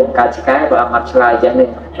ឯងពុកកាត់ឆ្កែព្រះអង្គអត់ឆ្លើយអញ្ចឹងទេ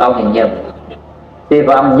ព្រះអង្គញញឹមពេល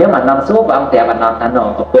ព្រះអង្គញញឹមអានន្ទសួរព្រះអង្គប្រាប់អានន្ទថានោះ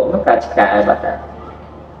ឪពុកនោះកាត់ឆ្កែបាត់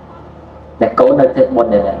តែកូននៅធ្វើបុណ្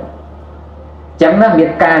យនេះអញ្ចឹងណាមាន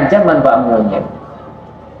ការអញ្ចឹងមិនព្រះអង្គញញឹម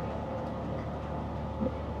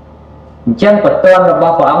អញ្ចឹងបតនរប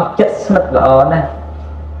ស់ព្រះអង្គចិត្តស្និទ្ធល្អណាស់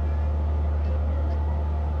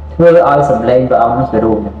ធ្វើឲ្យសម្លេងព្រះអង្គទៅ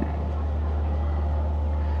រួម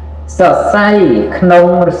សរសៃក្នុង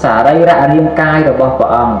សារីរៈរាងកាយរបស់ព្រះ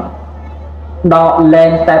អង្គដកលែ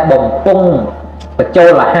ងតែបំពង់បញ្ចូ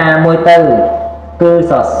លអាហារមួយទៅគឺ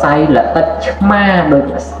សរសៃល្អិតឆ្មាដូច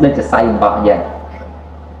សរសៃអំបោះយ៉ាង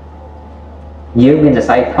យើងមានសរ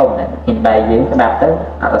សៃធំណាស់ពីដៃយើងក្តាប់ទៅ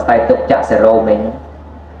អត់សរសៃទុកចាក់សេរ៉ូវិញ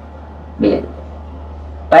មាន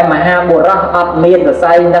តែមហាបុរសអត់មានសរ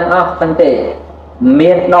សៃទាំងអស់ទាំងទេ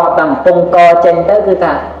មានដកតាមពងកចេញទៅគឺ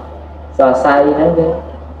ថាសរសៃហ្នឹងគឺ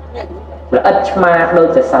ល្អិតឆ្មាដូច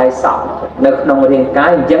សរសៃសក់នៅក្នុងរាងកាយ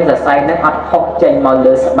អញ្ចឹងសរសៃហ្នឹងអត់ផុសចេញមក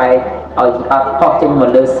លើស្បែកឲ្យអត់ផុសចេញមក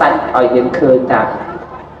លើសាច់ឲ្យយើងឃើញថា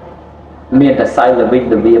មានសរសៃល្វីង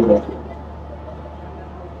ល្វាមមក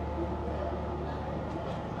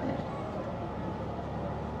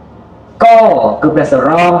កគឺព្រះសរ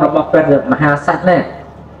ងរបស់ព្រះមហាក្សត្រនេះ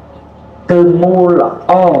គឺមូលល្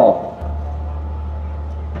អ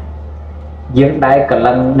យើងដែលក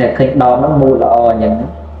លឹងដែលឃើញដងនោះមូលល្អអញ្ចឹង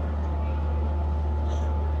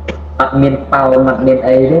អត់មានប៉ោលអត់មាន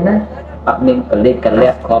អីទេណាអត់មានកលិក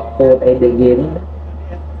លៈគ្រាប់ពោតអីដូចយើង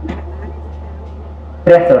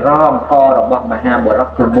ព្រះសរងធម៌របស់មហាបុរស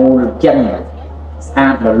គឺមូលចឹងស្អា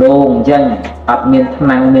តរលោងអញ្ចឹងអត់មានថ្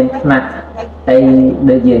នាំងមានថ្នាក់អី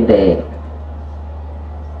ដូចយើងទេ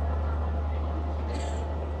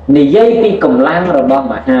និយាយពីកម្លាំងរបស់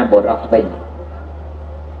មហាបុរសវិញ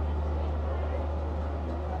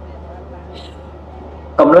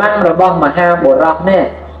កម្លាំងរបស់មហាបុរសនេះ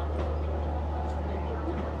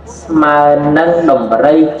ស្មើនឹងដំ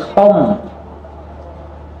រីធំ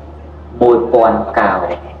1000 កោ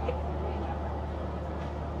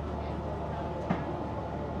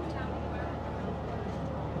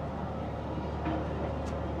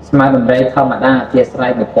ស្មើដំរីធម្មតាអធិស្ឋា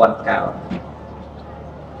ន1000 កោ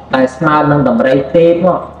តែស្មើនឹងដំរីទេពម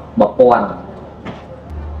ក1000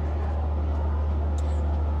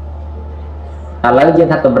 ឥឡូវយើង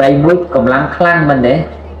ថាតម្រៃមួយកម្លាំងខ្លាំងមិនទេ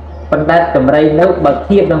ប៉ុន្តែតម្រៃនៅបើ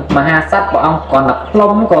ធៀបនឹងមហាសត្វព្រះអង្គគ្រាន់តែផ្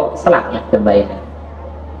លុំក៏ស្លាប់ដែរតម្រៃហ្នឹង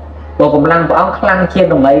ព្រោះកម្លាំងព្រះអង្គខ្លាំងជាង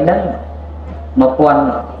តម្រៃហ្នឹង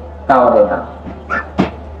1000 កោទេបាទ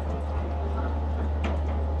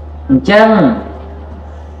អញ្ចឹង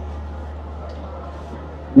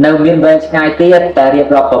នៅមានវែងឆ្ងាយទៀតតែរៀប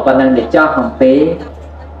រាប់ប៉ុណ្ណឹងទៅចោះអំពី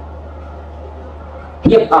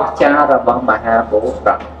ភាពអស្ចារ្យរបស់មហាបុព្វគ្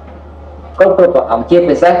រប់ព្រះអង្គជា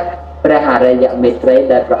ពិសេសព្រះអរិយមេត្រី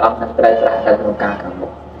ដែលព្រះអង្គនឹងត្រូវត្រាស់នៅក្នុងការខាងមុ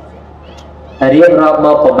ខរៀបរាប់ម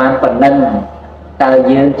កប្រមាណប៉ុណ្ណឹងតើ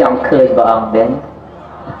យើងចង់ឃើញព្រះអង្គទេ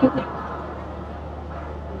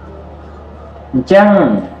អញ្ចឹង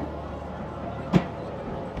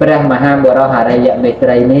ព្រះមហាបុរសអរិយមេត្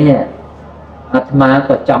រីនេះអាត្មា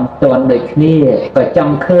ក៏ចង់តន់ដូចគ្នាក៏ច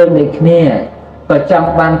ង់ឃើញដូចគ្នាក៏ចង់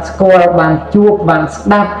បានស្គាល់បានជួបបានស្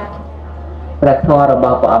ដាប់ព្រះធម៌រប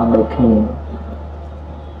ស់ព្រះអង្គដូចគ្នា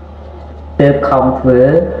ទើបខំធ្វើ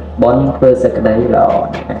បុណ្យធ្វើសេចក្តីល្អ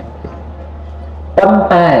ប៉ុន្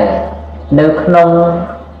តែនៅក្នុង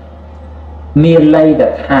មានល័យត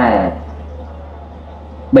ថែ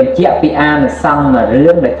បញ្ជាក់ពីអានិសង្សរឿ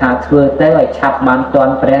ងដែលថាធ្វើទៅឲ្យឆាប់បានត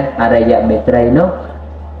ន់ព្រះអរិយមេត្រីនោះ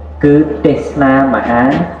គឺទេសនាមហា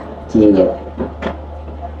ជាតិ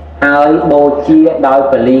ហើយបូជាដោយ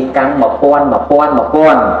ពលីកម្ម1000មួយ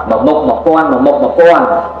មុខ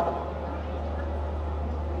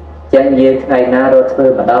ចឹងយើងថ្ងៃណារត់ធ្វើ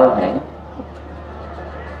ម្ដងហ្នឹង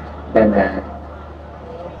ដឹងហើយ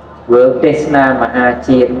ធ្វើទេសនាមហា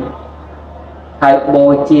ជាតិហើយបូ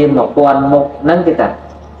ជា1000មុខហ្នឹងគេថា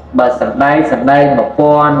បើសំដែង1000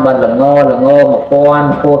បើល្ង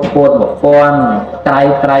1000ពោត1000ត្រៃ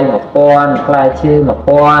1000ផ្លែឈើ1000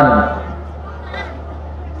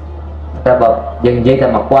តែបើយើងនិយាយតែ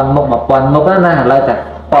1000មុខណាឥឡូវតែ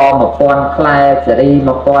ព1000ផ្លែសេរី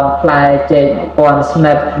1000ផ្លែចេក1000ស្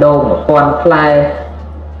និតដូង1000ផ្លែ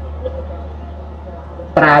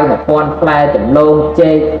ត្រាវ1000ផ្លែដំឡូង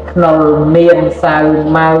ចេកខ្នុរមានសាវ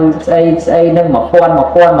ម៉ៅស្អីនឹង1000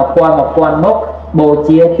មុខបូ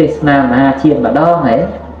ជាទេសនាមហាជាតិម្ដងហ៎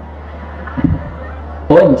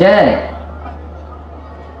ព្រោះអញ្ចឹង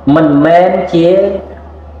មិនមែនជា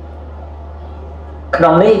ក្នុ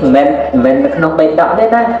ងនេះមិនមែននៅក្នុងបេដកទេ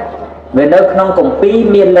ណាវានៅក្នុងគម្ពីរ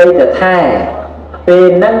មានល័យទៅថែពេល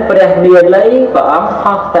ហ្នឹងព្រះមាល័យព្រះអង្គ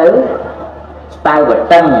ហោះទៅតាវ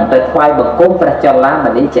តឹងទៅថ្វាយបង្គំព្រះចលាម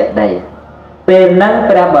នីចេតិយពេលហ្នឹង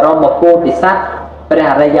ព្រះបរមពុទ្ធិសត្វព្រះ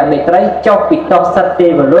អរិយមេត្រីចុះពីតុសិទ្ធទេ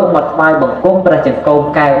វលោកមកថ្វាយបង្គំព្រះចង្កូម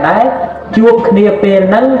កែវដែរជួបគ្នាពេល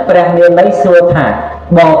ហ្នឹងព្រះមាល័យសួរថា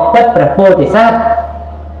បបិទ្ធព្រះពុទ្ធិសត្វ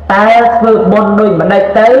តើធ្វើបុណ្យដូចម្ដេច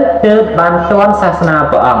ទៅទើបបានទាន់សាសនា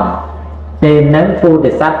ព្រះអង្គពេលហ្នឹងពុទ្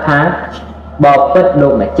ធិសត្វថាបបិទ្ធលោ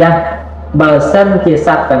កម្ចាស់បើសិនជាស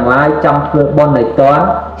ត្វទាំងឡាយចង់ធ្វើបុណ្យឲ្យទាន់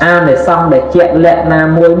អានិសង្សដែលជាក់លាក់ណា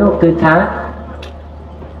មួយនោះគឺថា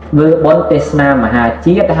ធ្វើបុណ្យទេសនាមហា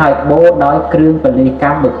ជាតិហើយបូរដោយគ្រឿងពលីក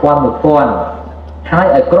ម្ម1000ហើយ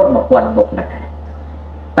ឲ្យគ្រប់1000មុខណា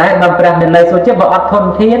តែបើព្រះនិល័យសួរជាបើអត់ធន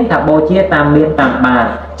ធានថាបូជាតាមមានតាមបាន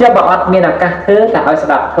ចុះបើអត់មានឱកាសធ្វើថាឲ្យស្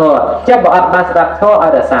ដាប់ធម៌ចុះបើអត់បានស្ដាប់ធម៌ឲ្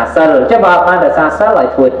យរក្សាសិលចុះបើអត់បានរក្សាសិលឲ្យ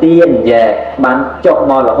ធ្វើទានយ៉ាបានចុះ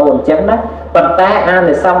មករហូតអញ្ចឹងណាប៉ុន្តែអា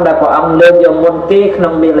និសង្សដែលព្រះអង្គលើកយកមុនគេក្នុ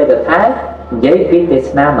ងមានលិខិតថានិយាយពីទេស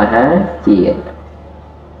នាមហាជាតិ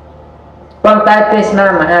ប៉ុន្តែទេសនា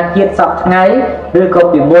មហាជាតិសពថ្ងៃឬក៏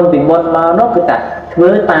ពីមុនមកនោះគឺថាធ្វើ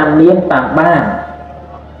តាមមានតាមបាន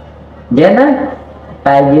អញ្ចឹងណា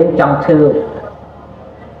តែយើងចង់ធ្វើ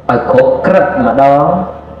ឲ្យគ្រប់ក្រឹតម្ដង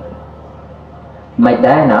មិន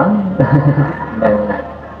ដែរណ៎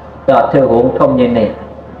តើធ្វើរោងធំយ៉ាងនេះ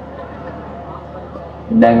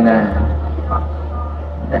ដឹងណា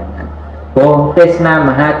ព្រោះទេសនាម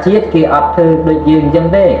ហាជាតិគេអត់ធ្វើដូចយើងអញ្ចឹង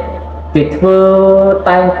ទេគេធ្វើ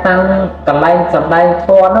តែងតាំងកន្លែងសម្ដែងធ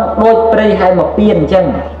ម៌នោះដូចព្រៃហែមកពៀនអញ្ចឹង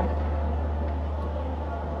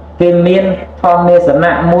គេមានធម្មនេស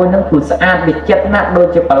នៈមួយហ្នឹងគឺស្អាតវិចិត្រណាស់ដូច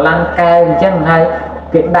ជាបលាំងកែវអញ្ចឹងហើយ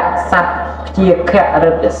គេដាក់សត្វព្យាខៈ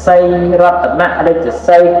រិទ្ធសីរតនៈរិទ្ធ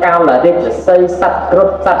សីកាលរិទ្ធសីសត្វគ្រុឌ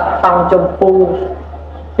សត្វតង់ចម្ពូ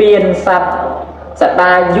ពៀនសត្វស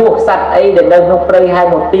ដាយុសត្វអីដែលនៅក្នុងព្រៃហែ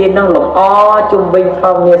មកពៀនហ្នឹងលម្អជុំវិញធ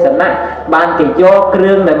ម្មនេសនៈបានគេយកគ្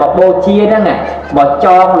រឿងដែលមកបូជាហ្នឹងមកច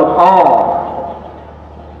ងលម្អ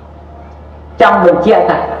ចង់បញ្ជាក់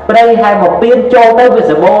ថាព្រៃហែមកពៀនចូលទៅវា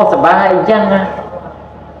សបោសបាយអញ្ចឹងណា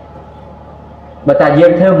បើថាយើ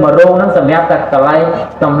ងធ្វើមករោងហ្នឹងសម្រាប់តែកន្លែង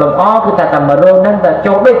កំលំអគឺថាមករោងហ្នឹងតែ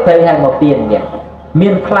ចូលដូចព្រៃហែមកពៀនអញ្ចឹងមា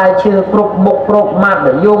នផ្លែឈើគ្រប់មុខគ្រប់ម៉ាត់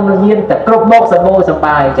ដែលយងមានតែគ្រប់មុខសបោស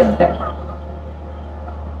បាយអញ្ចឹងតែ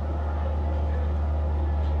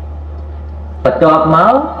បន្ទាប់ម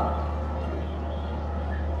ក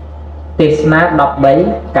ទេសនា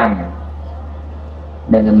13កាន់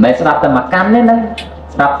នឹងមិនមែនស្ដាប់តែមួយកាន់ទេណា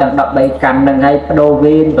ស្ដាប់ទាំង13កាន់នឹងឲ្យបដូរ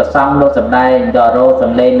វេនប្រសងលោកសំដែងដល់រោ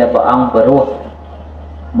សំឡេងនៅព្រះអង្គព្រោះ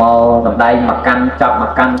មកសំដែងមួយកាន់ចាប់មួ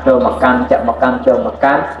យកាន់ចូលមួយកាន់ចាក់មួយកាន់ចូលមួយ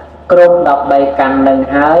កាន់គ្រប់13កាន់នឹង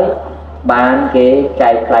ហើយបានគេចែ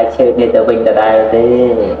កផ្លែឈើនេះទៅវិញទៅដែរទេ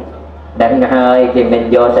ដឹងហើយគេមិន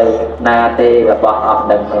យកទៅណាទេរបស់អស់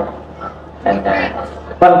ដឹងនោះដឹងតែ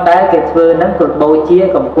ប៉ុន្តែគេធ្វើហ្នឹងគឺបូជា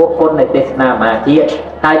កម្ពស់គុណនៃទេសនាមហាជាតិ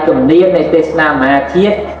ហើយជំនាញនៃទេសនាមហាជា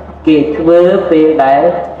តិគេធ្វើពេលដែល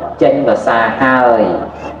ចេញភាសាហើយ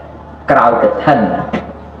ក្រោយកឋិន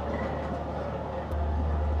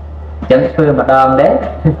ចឹងធ្វើម្ដងដែរ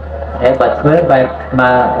ហើយបើធ្វើបែបម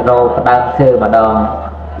ករោផ្ដើមធ្វើម្ដង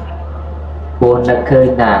គួរនឹកឃើញ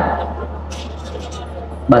ថា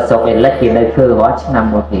បើសុកអេលិចគេនៅធ្វើរាល់ឆ្នាំ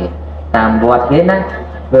មកគេតាមវត្តគេណា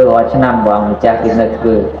ធ្វើរាល់ឆ្នាំបងម្ចាស់គេនៅធ្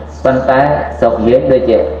វើប៉ុន្តែសុកយើងដូច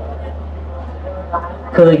ជា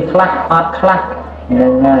ឃើញខ្លះអត់ខ្លះហ្នឹ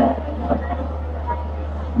ងហើយ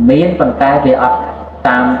មានប៉ុន្តែវាអត់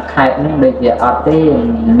តាមខេត្តនេះដូចជាអត់ទេ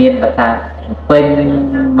មានបើថាពេញ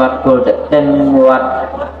វត្តគុលតតិនវត្ត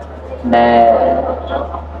ដែល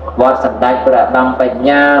វត្តសម្ដេចព្រះអាដាមបញ្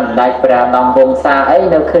ញាសម្ដេចព្រះអាដាមវង្សាអី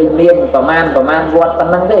នៅឃើញមានប្រមាណវត្តប៉ុ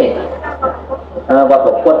ណ្ណឹងទេវត្ត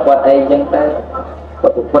ពុទ្ធវត្តអីចឹងទៅវ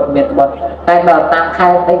ត្តពុទ្ធមានវត្តតែដល់តាមខេ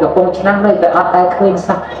ត្តអីកំពង់ឆ្នាំងនេះតែអត់តែឃើញ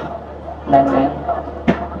សោះហ្នឹងហើយ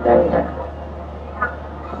ហ្នឹងហើយ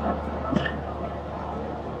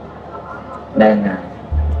ហ្នឹងហើយ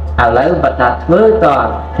ឥឡូវបើថាធ្វើត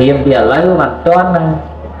ធៀមពីឥឡូវមិនទាន់ណា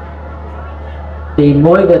ទី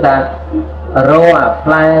1គឺថារោអាផ្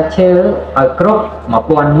លែឈើឲ្យគ្រប់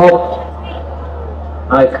1000មុខ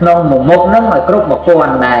ឲ្យក្នុងមួយមុខហ្នឹងឲ្យគ្រប់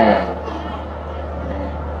1000ដែរ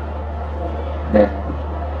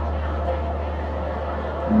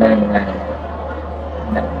ហ្នឹងហើយ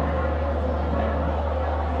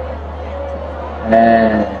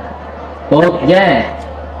ពុកយ៉ា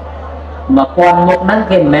1000មុខហ្នឹង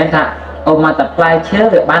គេមិនមែនថាអូមកតែផ្លែឈើ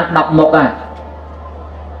វាបាន10មុខហ่ะ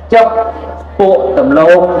ចុះពួកដំ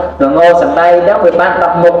ឡូងដងសណ្ដែកហ្នឹងវាបាន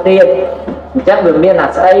10មុខទៀតអញ្ចឹងវាមានអា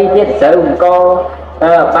ស្អីទៀតស្រូវអង្គ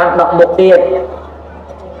បាន10មុខទៀត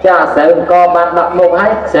ចាស្រូវអង្គបាន10មុខហើ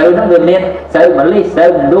យស្រូវហ្នឹងវាមានស្រូវម្លិះស្រូ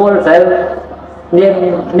វដួលស្រូវមាន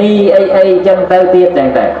នីអីអីចឹងទៅទៀតចឹង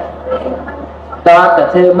ទៅតើទៅ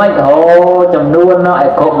ធ្វើម៉េចហៅចំនួននោះឲ្យ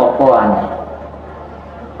គ្រប់1000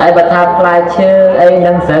ហើយបើថាផ្លែឈើអី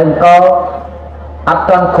នឹងស្រូវអង្គអត់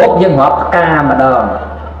ទាន់គ្រប់យើងរាប់ផ្កាម្ដង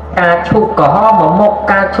ការឈូកក្រហមមួយមុខ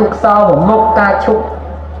ការឈូកសមួយមុខការឈូក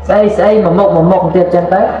ស្អីមួយមុខទៀតចឹង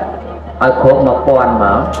ទៅឲ្យគ្រប់1000មក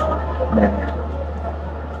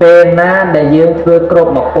ពេលណាដែលយើងធ្វើគ្រ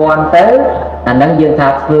ប់1000ទៅអាហ្នឹងយើងថា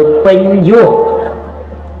ធ្វើពេញយុគ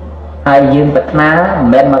ហើយយើងប្រាថ្នាមិន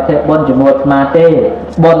មែនមកធ្វើបុណ្យជាមួយអាត្មាទេ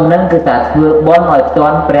បុណ្យហ្នឹងគឺថាធ្វើបុណ្យឲ្យទា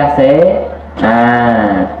ន់ព្រះសេ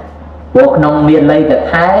ពួកក្នុងមានល័យត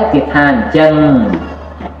ថែគេថាអញ្ចឹ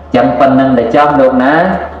ងប៉ុណ្្នឹងដែលចង់លោកណា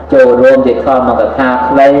ចូលរួមជាខមមកថា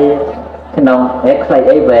ខ្លីក្នុងខ្លី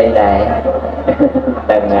អីវែងដែរ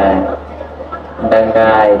ដឹង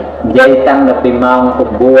ហើយនិយាយតាំងពីម៉ោង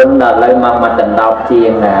9ដល់ឥឡូវមកដណ្ដប់ជា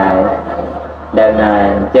ងហើយដឹងហើយ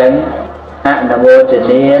អញ្ចឹងអនុមោទ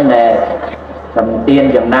នាដែលសំទាន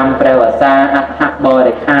ចំណាំព្រះវសាអដ្ឋប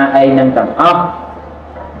រិខាអីនឹងទាំងអស់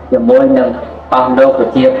ជាមួយនឹងអស់លោកប្រ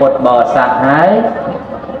ជាពុទ្ធបរិស័ទហើយ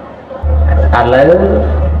ឥឡូវ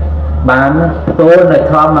បានចូលនៅ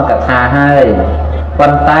ធម្មកថាហើយប៉ុ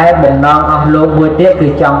ន្តែបំណងអស់លោកមួយទៀតគឺ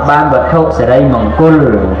ចង់បានវត្ថុសិរីមង្គល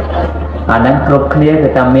អាហ្នឹងគ្រប់គ្នាគឺ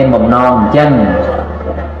តែមានបំណងអញ្ចឹង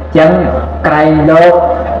ក្រែងលោក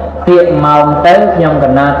ទៀកម៉ោងទៅខ្ញុំក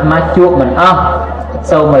ណាអាត្មាជួបមិនអស់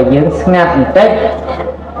សូមឲ្យយើងស្ងាត់បន្តិច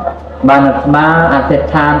បានអាត្មាអធិ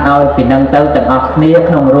ដ្ឋានឲ្យពីនឹងទៅទាំងអស់គ្នា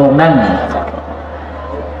ក្នុងរោងហ្នឹង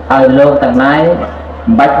ឲ្យលោកទាំងឡាយ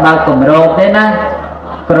មិនបាច់បើកគម្រោងទេណា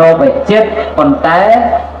ក្រោបឲ្យចិត្តប៉ុន្តែ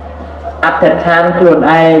អធិដ្ឋានខ្លួន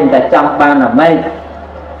ឯងតែចង់បានអ្មេច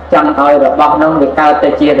ចង់ឲ្យរបស់នោះវាកើតទៅ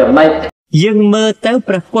ជាអ្មេចយើងមើលទៅ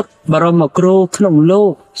ព្រះពុទ្ធបរមគ្រូក្នុងលោ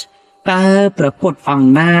កតើព្រះពុទ្ធអង្គ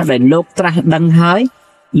ណាដែលលោកត្រាស់ដឹងហើយ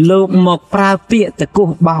លោកមកប្រើពាក្យតកុះ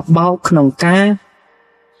បោះបោកក្នុងការ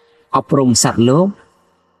អប់រំសត្វលោក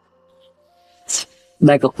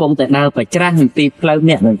ដែលកំពុងតែដើរប្រច្រាស់អំពីផ្លូវ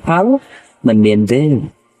អ្នកនឹងផលមិនមានទេ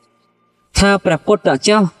ថាព្រះពុទ្ធ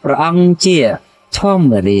ចោះព្រះអង្គជាធម្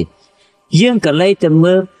មរាជយើងក៏លេចទៅ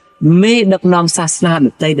មើលមេដឹកនាំសាសនា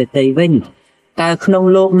ដទៃវិញតើក្នុង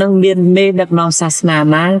លោកនឹងមានមេដឹកនាំសាសនា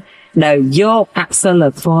ណាដែលយកអសិល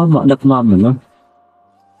ធម៌មកដឹកនាំមនុស្ស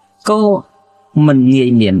ក៏មិនងាយ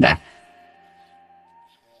មានដែរ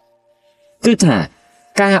គឺថា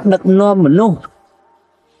ការដឹកនាំមនុស្ស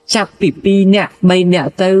ចាប់ពី2នាក់3នាក់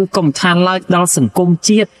ទៅកុំថាឡើយដល់សង្គម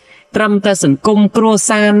ជាតិត្រឹមតែសង្គមគ្រួ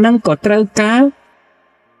សារហ្នឹងក៏ត្រូវការ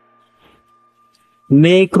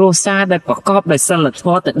មេគ្រួសារដែលប្រកបដោយសិលធ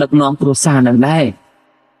ម៌ទៅដឹកនាំគ្រួសារហ្នឹងដែរ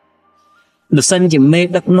បើសិនជាមេ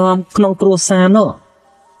ដឹកនាំក្នុងគ្រួសារនោះ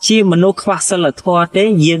ជាមនុស្សខ្វះសិលធម៌ទេ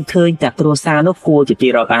យើងឃើញតែគ្រួសារនោះគួរជាទី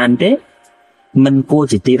រាប់អានទេមិនគួរ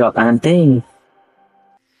ជាទីរាប់អានទេ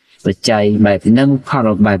បច្ច័យបែបហ្នឹងផល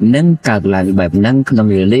បែបហ្នឹងកើតឡើងបែបហ្នឹងក្នុង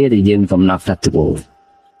វេលាដែលយើងកំណត់ថាធ្វើ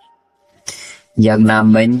យ៉ាងណា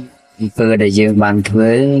មិញពេលដែលយើងបានធ្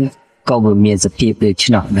វើក៏វាមានសភាពដូច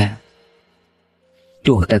ឆ្នោះដែរ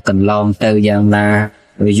ទោះតែកន្លងទៅយ៉ាងណា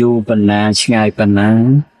យូរប៉ុណ្ណាឆ្ងាយប៉ុណ្ណា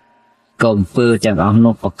ក៏អំពើទាំងអស់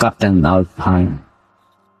នោះប្រកបទាំងឲ្យផល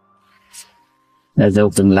ដែលលោក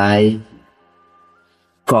ទាំងឡាយ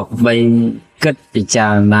ក៏បីគិតពិចា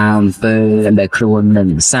រណាអំពើដែលខ្លួននឹង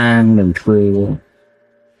សាងនឹងធ្វើ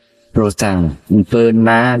ព្រោះថាអំពើ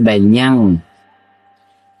ណាដែលញ៉ាំង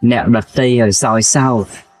អ្នកដតីឲ្យសោយសោត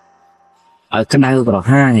ឲ្យក្តៅក្រ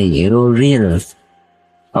ហាយរលរៀល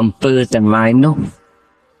អំពើទាំងឡាយនោះ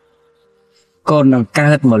ក៏នឹង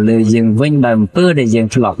កើតមកលើយើងវិញដោយអំពើដែលយើង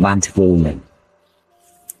ធ្លាប់បានធ្វើនេះ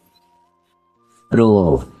ព្រោះ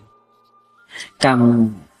កម្ម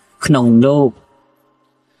ក្នុងលោក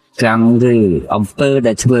កម្មឬអំពើ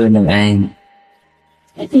ដែលធ្វើនឹងឯង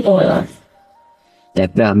តែ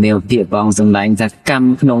ព្រះមេភាគបងសម្ដែងថាកម្ម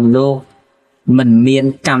ក្នុងលោកមិនមាន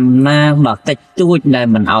កម្មណាដ៏តិចតួចដែល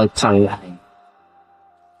មិនឲ្យផលឡើយ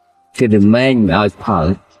គឺតែមែងមិនឲ្យផល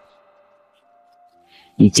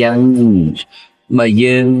អញ្ចឹងបើ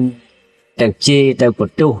យើងទៅជេរទៅប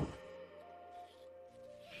ន្ទោស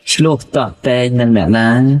ឆ្លោះតតែងនឹងអ្នកណា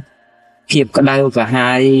ភាពក្តៅក្រ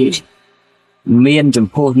ហាយមានចំ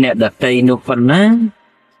ពោះអ្នកដតីនោះប៉ុណ្ណា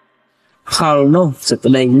ផលនោះសេច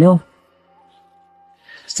ក្តីនោះ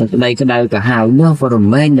សេចក្តីក្តៅក្រហាយនោះក៏រ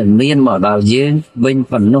មែងនឹងមានមកដល់យើងវិញ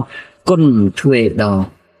ប៉ុណ្ណោះគុណទ្វេដង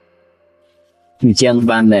អញ្ចឹង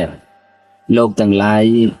បានដែរលោកទាំងឡាយ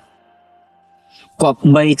គ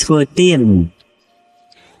ប្បីធ្វើទាន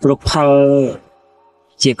ប្រផល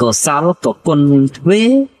ជាកុសលក៏គុណទ្វេ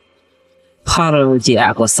ផលជាអ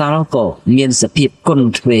កុសលក៏មានសភាពគុណ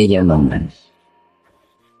ទ្វេយ៉ាងនោះដែរ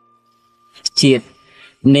ជាតិ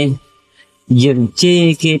នេះយើងជេរ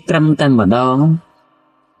គេត្រឹមតែម្ដង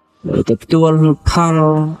ទៅទទួលផល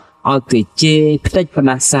ឲ្យគេជេរផ្តិចផ្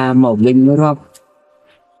ដាសាមកវិញរាប់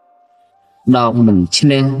ដងមិនឈ្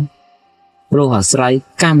នះព្រោះអាស្រ័យ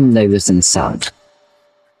កម្មដែលវាសន្សល់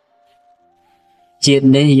ជាតិ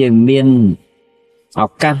នេះយើងមានឱ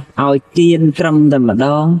កាសឲ្យទានត្រឹមតែម្ដ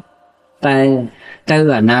ងតែទៅ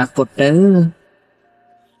អនាគតទៅ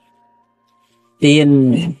ទាន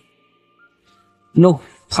នោះ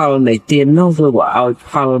ផលនៃទាននោះវាឲ្យ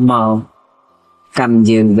ផលមកកាន់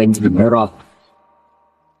យើងវិញរាប់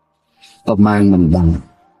ប្រមាណមិនដឹង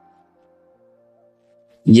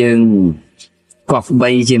យើងគប្បី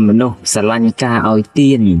ជាមនុស្សស្រឡាញ់ការឲ្យ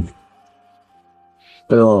ទាន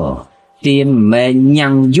ព្រោះទានមិនមែន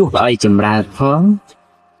ញ៉ាំងយុះឲ្យចម្រើនផង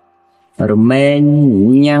រមែង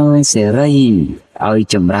ញ៉ាំងសេរីឲ្យ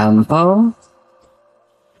ចម្រើនផង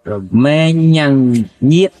រមែងញ៉ាំង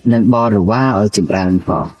ញាតនិងបរិវារឲ្យចម្រើនផ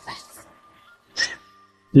ង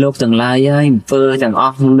លោកទាំងឡាយហើយអំពើទាំងអ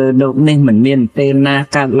ស់លើលោកនេះមិនមានពេលណា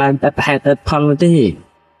កើតឡើងតែហេតុផលទេ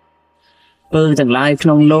អំពើទាំងឡាយក្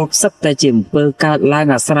នុងលោកសឹកតែជាអំពើកើតឡើង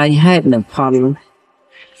អាស្រ័យហេតុនិងផល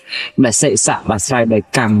ដែលសិស្សៈអាស្រ័យដោយ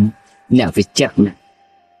កម្មអ្នកវិចិត្រណា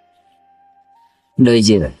ដូច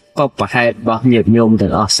ជាកបហេតុរបស់ញាតិញោមទាំ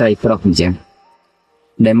ងអស់ស្រីប្រុសអញ្ចឹង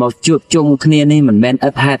ដែលមកជួបជុំគ្នានេះមិនមែនឥ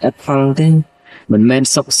តហេតុឥតផលទេមិនមែន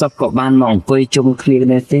សុខក៏បានមកអង្គុយជុំគ្នា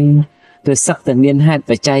នេះទេគឺសឹកតែមានហេតុ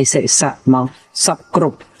បច្ច័យសិស្សៈមកសពគ្រ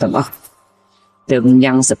ប់ទាំងអស់ទើប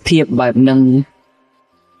ញ៉ាំងសភាពបែបហ្នឹង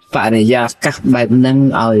បរិយាកាសបែបហ្នឹង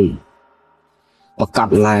ឲ្យប្រកប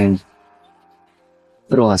ឡើង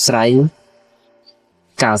ព្រោះអាស្រ័យ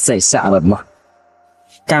ការសិស្សៈរបស់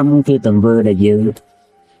កម្មគឺទង្វើដែលយើង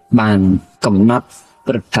បានកំណត់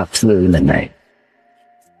ព្រឹកថាធ្វើនឹងឯង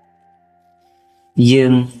យើ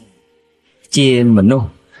ងជាមនុស្ស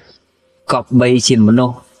គប្បីជាមនុ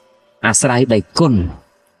ស្សអាស្រ័យដោយគុណ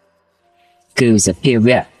គឺសភា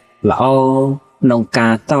វៈល្អក្នុងកា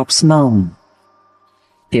រតបស្នង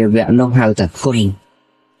ភាវៈនោះហៅថាគុណ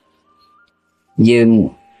យើង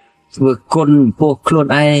ធ្វើគុណចំពោះខ្លួន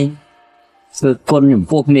ឯងធ្វើគុណចំ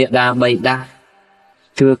ពោះមេដាបៃតា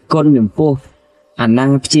ធ្វើគុណចំពោះអាណា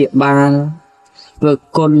ព្យាបាលធ្វើ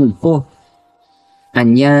គុណចំពោះអ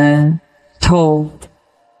ញ្ញាធោ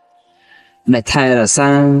ដែលថែរក្សា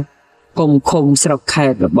គុំឃុំស្រុកខេ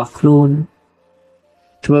ត្តរបស់ខ្លួន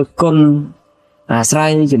ធ្វើគុណ អាស្រ័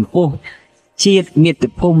យចំពោះជាតិមាតុ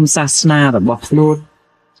ភូមិសាសនារបស់ខ្លួន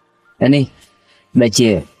នេះដែលជា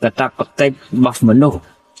កតបកិច្ចរបស់មនុស្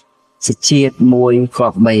សជាតិមួយគ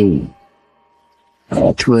ប្បី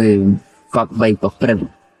ធ្វើគប្បីប្រព្រឹត្ត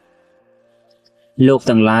លោក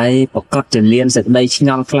ទាំងឡាយប្រកាសចលៀនសេចក្តីឆ្ង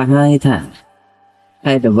ល់ខ្លះហើយថា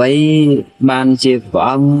ហេតុអ្វីបានជាព្រះ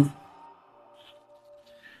អង្គ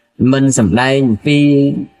មិនសម្ដែងពី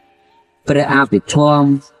ព្រះអភិធម្ម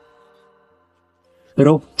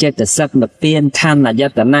រូបចិត្តសឹកនិព្វានខណ្ឌអយ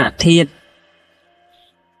តនៈធាតុ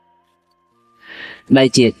ដែល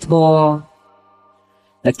ជាធម៌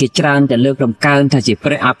ដែលគេច្រើនតែលើករំកើងថាជាព្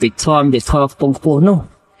រះអភិធម្មជាធម៌ខ្ពង់ខ្ពស់នោះ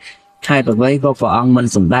ហេតុអ្វីក៏ព្រះអង្គមិន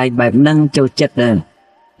សម្ដែងបែបហ្នឹងចូលចិត្តដែរ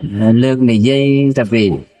លើកនិយាយតែពី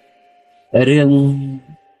រឿង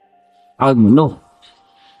ឲ្យមនុស្ស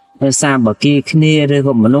សាមគ្គីគ្នាឬ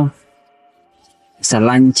ក៏មនុស្សស្រ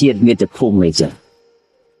ឡាញ់ជាតិមាតុភូមិអីចឹង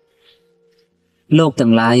លោកទាំ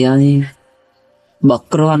ងឡាយហើយបើ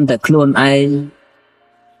គ្រាន់តែខ្លួនឯង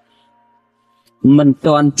មិន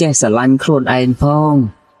ទាន់ចេះស្រឡាញ់ខ្លួនឯងផង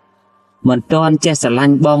មិនទាន់ចេះស្រឡា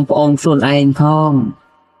ញ់បងប្អូនខ្លួនឯងផង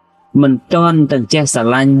មិនទាន់ទាំងចេះស្រ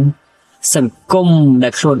ឡាញ់សង្គមដែ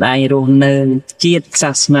លខ្លួនឯងរស់នៅជាតិ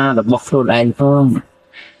សាសនារបស់ខ្លួនឯងផង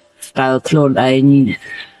តើខ្លួនឯង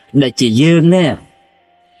ដែលជាយើងនេះ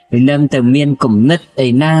នឹងតែមានគំនិតឯ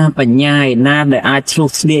ណាបញ្ញាឯណាដែលអាចឆ្លុះ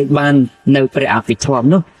ឆ្លៀតបាននៅព្រះអភិធម្ម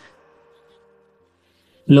នោះ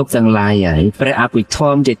លោកទាំងឡាយហើយព្រះអភិធ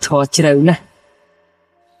ម្មជាធម៌ជ្រៅណាស់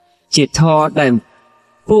ជាធម៌ដែល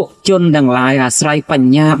ពួកជនទាំងឡាយអាស្រ័យប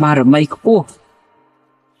ញ្ញាបារមីខ្ពស់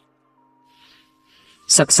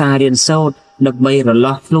សិក្សារៀនសូត្រដើម្បីរ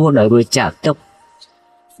លាស់ខ្លួនឲ្យរួចចាកទុក្ខ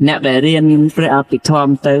អ្នកដែលរៀនព្រះអភិធម្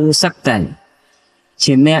មទៅសឹកតែ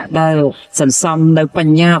ជាអ្នកដែលសន្សំនៅប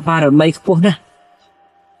ញ្ញាបារមីខ្ពស់ណាស់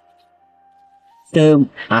ទើប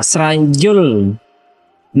អាស្រ័យយល់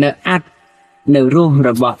នៅអត្តនៅរស់រ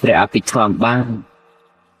បស់ព្រះអភិធម្មបាន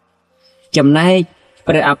ចំណែក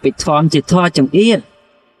ព្រះអភិធម្មជាធម៌ចង្អៀត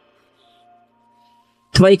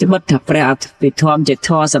អ្វីត្បិតថាព្រះអភិធម្មជាធ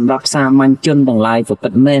ម៌សម្រាប់សាមញ្ញជនទាំងឡាយពិ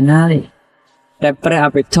តមែនហើយតែព្រះអ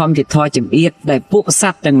ភិធម្មជាធម៌ចង្អៀតដែលពួកស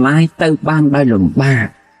ត្វទាំងឡាយទៅបានដោយលំបាក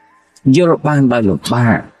យល់បានដោយលំបា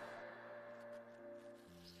ក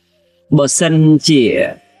បើសិនជា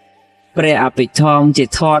ព្រះអភិធម្មជា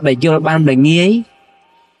ធម៌ដែលយល់បានដោយងាយ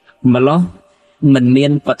ម្លោះមិនមា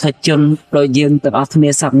នបឋិជនដោយយើងទាំងអស់គ្នា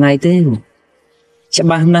សប្ថ្ងៃទេច្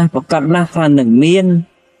បាស់ណាស់ប្រកាសណាស់ថានឹងមាន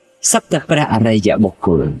សត្វតែព្រះអរិយបុគ្គ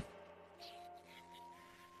ល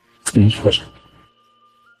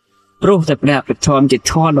ព្រោះតែព្រះអភិធម្មជា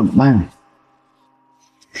ធម៌លំបាក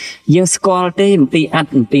យើងស្គាល់ទេអំពីអត្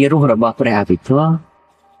តអំពីរសរបស់ព្រះអភិធម្ម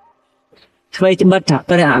អ្វីត្បិតថា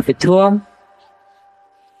ព្រះអភិធម្ម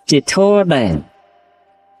ជាធម៌ដែល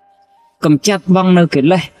កំចាត់បងនៅកិ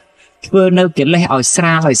លេសធ្វើនៅកិលេសឲ្យស្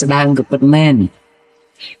រាលឲ្យស្ដើងក៏ពិតមែន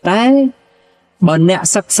តែបើអ្នក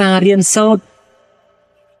សិក្សារៀនសូត្រ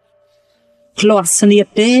ឆ្លាតស្នៀត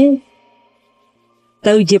ទេ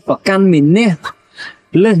ទៅជាប្រកាន់មីនេះ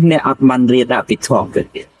លើសអ្នកអត់បានរៀនអភិធម្មទៅ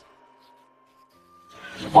ទៀត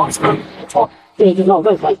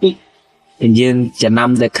យើងចំណាំ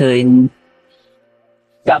តែឃើញ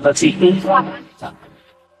កាប់ស៊ី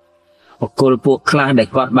បុគ្គលពួកខ្លះដែល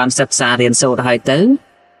គាត់បានសិក្សារៀនសូត្រហើយទៅ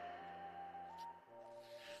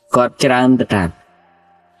គាត់ច្រើនទៅថា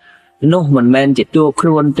នោះមិនមែនជាតួខ្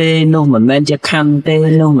លួនទេនោះមិនមែនជាខណ្ឌទេ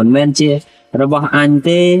នោះមិនមែនជារបស់អញ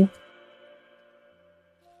ទេ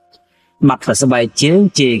បាត់តែស្បែកជើង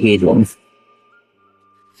ជេរគេluôn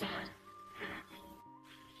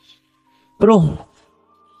ព្រោះ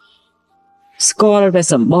ស្គាល់តែ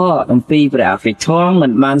សម្បកអំពីព្រះអភិធម្មមិ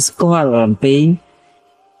នបានស្គាល់អំពី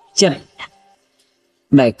ចិត្ត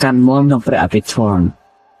ដែលកាន់មាំក្នុងព្រះអភិធម្ម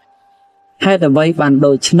ហេតុអ្វីបាន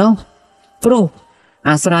ដូច្នោះព្រោះ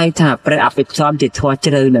អាស្រ័យថាព្រះអភិធម្មជាធម៌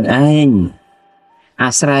ជ្រៅនឹងឯងអា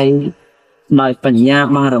ស្រ័យដោយបញ្ញា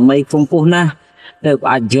បារមីខ្ពង់ខ្ពស់ណាស់ទើប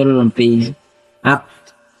អាចយល់អំពីអត្ត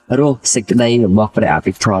រសសេចក្តីរបស់ព្រះអ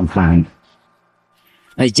ភិធម្មបាន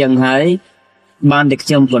ហើយចឹងហើយបានតែខ្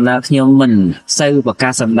ញុំប៉ុណ្ណាខ្ញុំមិនសូវប្រកា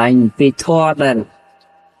សសម្ដែងពីធម៌ដែល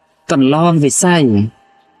កន្លងវិស័យ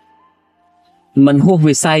មិនហួស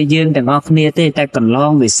វិស័យយើងទាំងអស់គ្នាទេតែកន្ល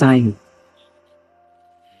ងវិស័យ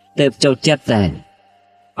ទើបចូលចិត្តតែ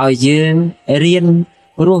ឲ្យយើងរៀន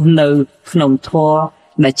រស់នៅក្នុងធម៌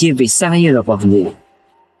ដែលជាវិស័យរបស់យើង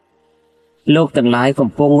លោកទាំងឡាយកំ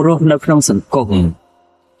ពុងរស់នៅក្នុងសង្គម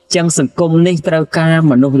ចឹងសង្គមនេះត្រូវការ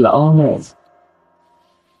មនុស្សល្អ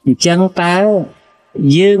អញ្ចឹងតើ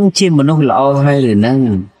យើងជាមនុស្សល្អហើយឬនៅ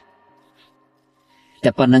តែ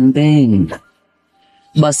ប៉ុណ្្នឹងទេ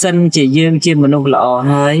បើសិនជាយើងជាមនុស្សល្អ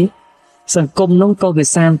ហើយ សង្គមនោះក៏វា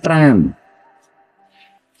សានត្រាន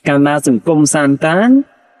កាលណាសង្គមសានត្រាន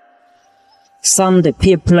សន្តិ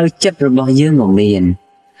ភាពផ្លូវចិត្តរបស់យើងក៏មាន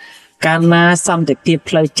កាលណាសន្តិភាព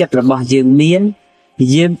ផ្លូវចិត្តរបស់យើងមាន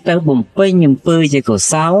យើងទៅបំពេញអំពើជាកុ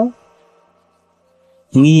សល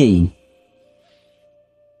ងាយ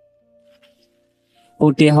ឧ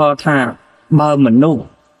ទាហរណ៍ថាបើមនុស្ស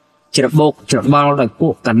ច្របូកច្របល់ដោយពួ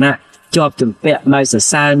កគណៈជាប់ជំពាក់ដោយសរ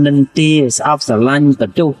សើរនិន្ទាស្អប់ស្រឡាញ់ប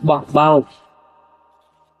ន្ទោសបោះបោក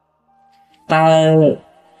តើ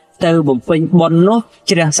ទៅបំពេញបុណ្យនោះ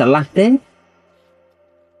ជ្រះស្រឡះទេ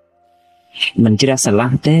មិនជ្រះស្រ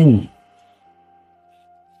ឡះទេ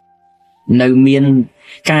នៅមាន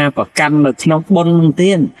ការប្រកាន់នៅក្នុងបុណ្យនោះ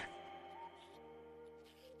ទៀត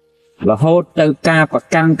រហូតទៅការប្រ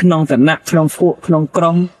កាន់ក្នុងឋានៈក្នុងពួកក្នុងក្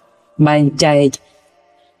រុមបែងចែក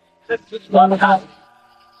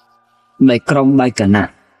នៃក្រុមដោយគណៈ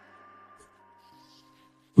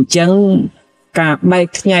អញ្ចឹងការបែក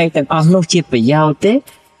ខ្ញែកទាំងអស់នោះជាប្រយោជន៍ទេ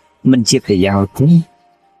មិនជាប្រយោជន៍ទេ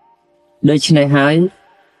ដូច្នេះហើយ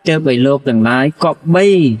ទើបឲ្យលោកទាំងឡាយគប្បី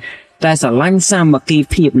តែស្រឡាញ់សាមគ្គី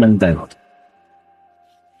ភាពនឹងទៅ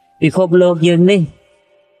ពិភពលោកយើងនេះ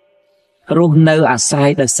រស់នៅអាស្រ័យ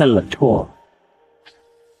ដោយសិលធម៌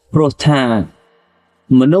ព្រោះថា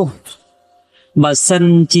មនុស្សបើសិន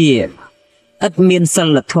ជាឥតមានសិ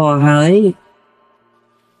លធម៌ហើយ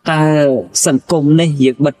តើសង្គមនេះ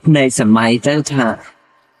យើងបិទភ្នែកសម័យទៅថា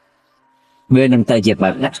វានឹងទៅជាបែ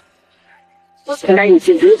បណា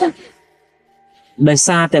ដោយ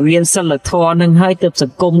សារតែមានសិលធម៌នឹងហើយទើបស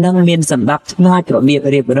ង្គមនឹងមានសណ្ដាប់ធ្នាប់របៀប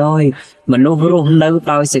រៀបរយមនុស្សរស់នៅ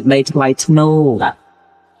ដោយសេចក្តីថ្លៃថ្នូរ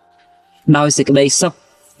ដោយសេចក្តីសុខ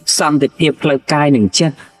សន្តិភាពផ្លូវកាយនិងចិ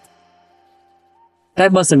ត្តតែ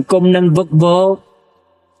បើសង្គមនឹងវឹកវរ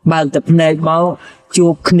បើកតែភ្នែកមកជួ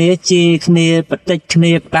បគ្នាជេរគ្នាបតិចគ្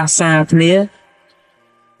នាផ្ដាសាគ្នា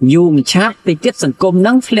យូរមិនឆាប់ទៅចិត្តសង្គម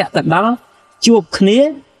នឹងធ្លាក់ទៅដល់ជួបគ្នា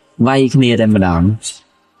វាយគ្នាតែម្ដង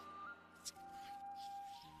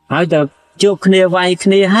ហើយទៅជួបគ្នាវាយគ្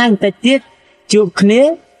នាហើយបន្តិចទៀតជួបគ្នា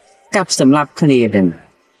កាប់សម្លាប់គ្នាទៅ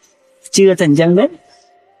ជឿតែអញ្ចឹងទេ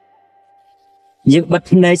យើងបិទ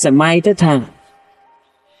ភ្នែកសម័យទៅថា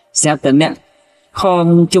ស្រាប់តែអ្នកខំ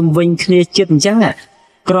ជុំវិញគ្នាចិត្តអញ្ចឹង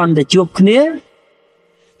គ្រាន់តែជួបគ្នា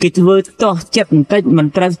គេធ្វើតោះចិត្តបន្តិចមិន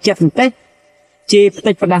ត្រូវចិត្តបន្តិចជេរបន្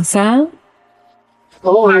តិចផ្ដាសា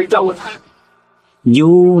អូហើយចូល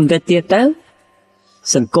យូរបន្តិចទៀតទៅ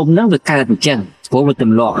សង្គមហ្នឹងវាកើតអញ្ចឹងព្រោះវាទ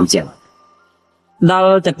ម្លាប់អញ្ចឹងដ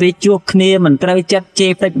ល់តែពេលជួបគ្នាមិនត្រូវចិត្តជេ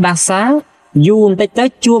របន្តិចផ្ដាសាយូរបន្តិចទៅ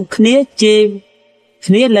ជួបគ្នាជេរ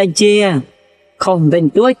គ្នាលែងជេរខុសបន្តិចប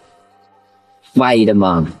ន្តួចវាយតែម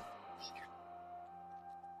ក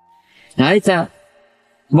ហើយថា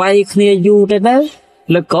វាយគ្នាយូរទៅ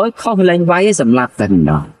លើកក្រោយខុសលែងវាយឲ្យសម្លាប់តែម្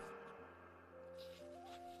ដង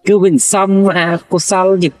គឺវិញសំអាកុសល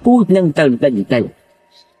ជាពូជនឹងទៅបន្តិចបន្តិច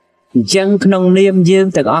អញ្ចឹងក្នុងនាមយើង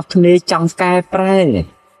ទាំងអស់គ្នាចង់កែប្រែ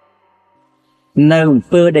នៅអំ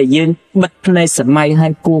ពើដែលយើងបិទភ្នែកសម័យឲ្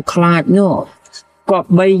យគួរខ្លាចនោះគ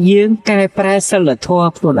ប្បីយើងកែប្រែសិលធម៌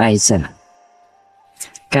ខ្លួនឯងសិន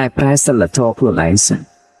កែប្រែសិលធម៌ខ្លួនឯងសិន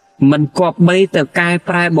មិនគប្បីទៅកែ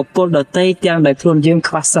ប្រែបុគ្គលដទៃទាំងដែលខ្លួនយើង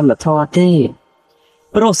ខ្វះសិលធម៌ទេ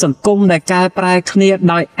ព្រោះសង្គមដែលកែប្រែគ្នា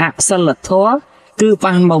ដោយអសិលធម៌គឺ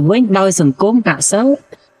បានមកវិញដោយសង្គមអសិ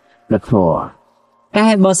លធម៌តែ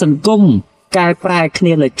បើសង្គមកែប្រែគ្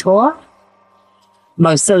នាលើធម៌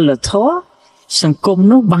ដោយសិលធម៌សង្គម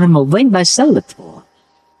នោះបានមកវិញដោយសិលធម៌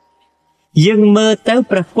យើងមើលទៅ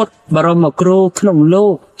ព្រះពុទ្ធបរមគ្រូក្នុងលោ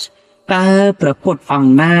កតើព្រះពុទ្ធអង្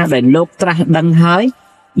គណាដែលលោកត្រាស់ដឹងហើយ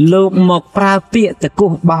លោកមកប្រើពាក្យត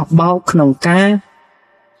កុះបោះបោកក្នុងការ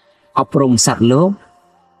អប់រំសត្វលោក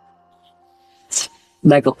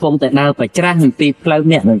ដែលកំពុងតែដើរប្រច្រាស់អំពីផ្លូវ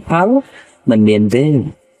អ្នកនឹងផលមិនមានទេ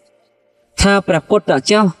ថាព្រះពុទ្ធ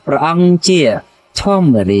เจ้าព្រះអង្គជាធម្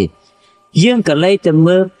មរាជយើងក៏លេចទៅ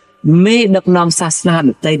មើលមេដឹកនាំសាសនា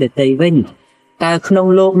ដទៃវិញតើក្នុង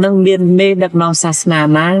លោកនឹងមានមេដឹកនាំសាសនា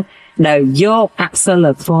ណាដែលយកអសិល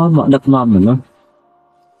ធម៌មកដឹកនាំមនុស្ស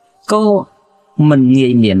ក៏មិនងា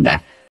យមានដែរ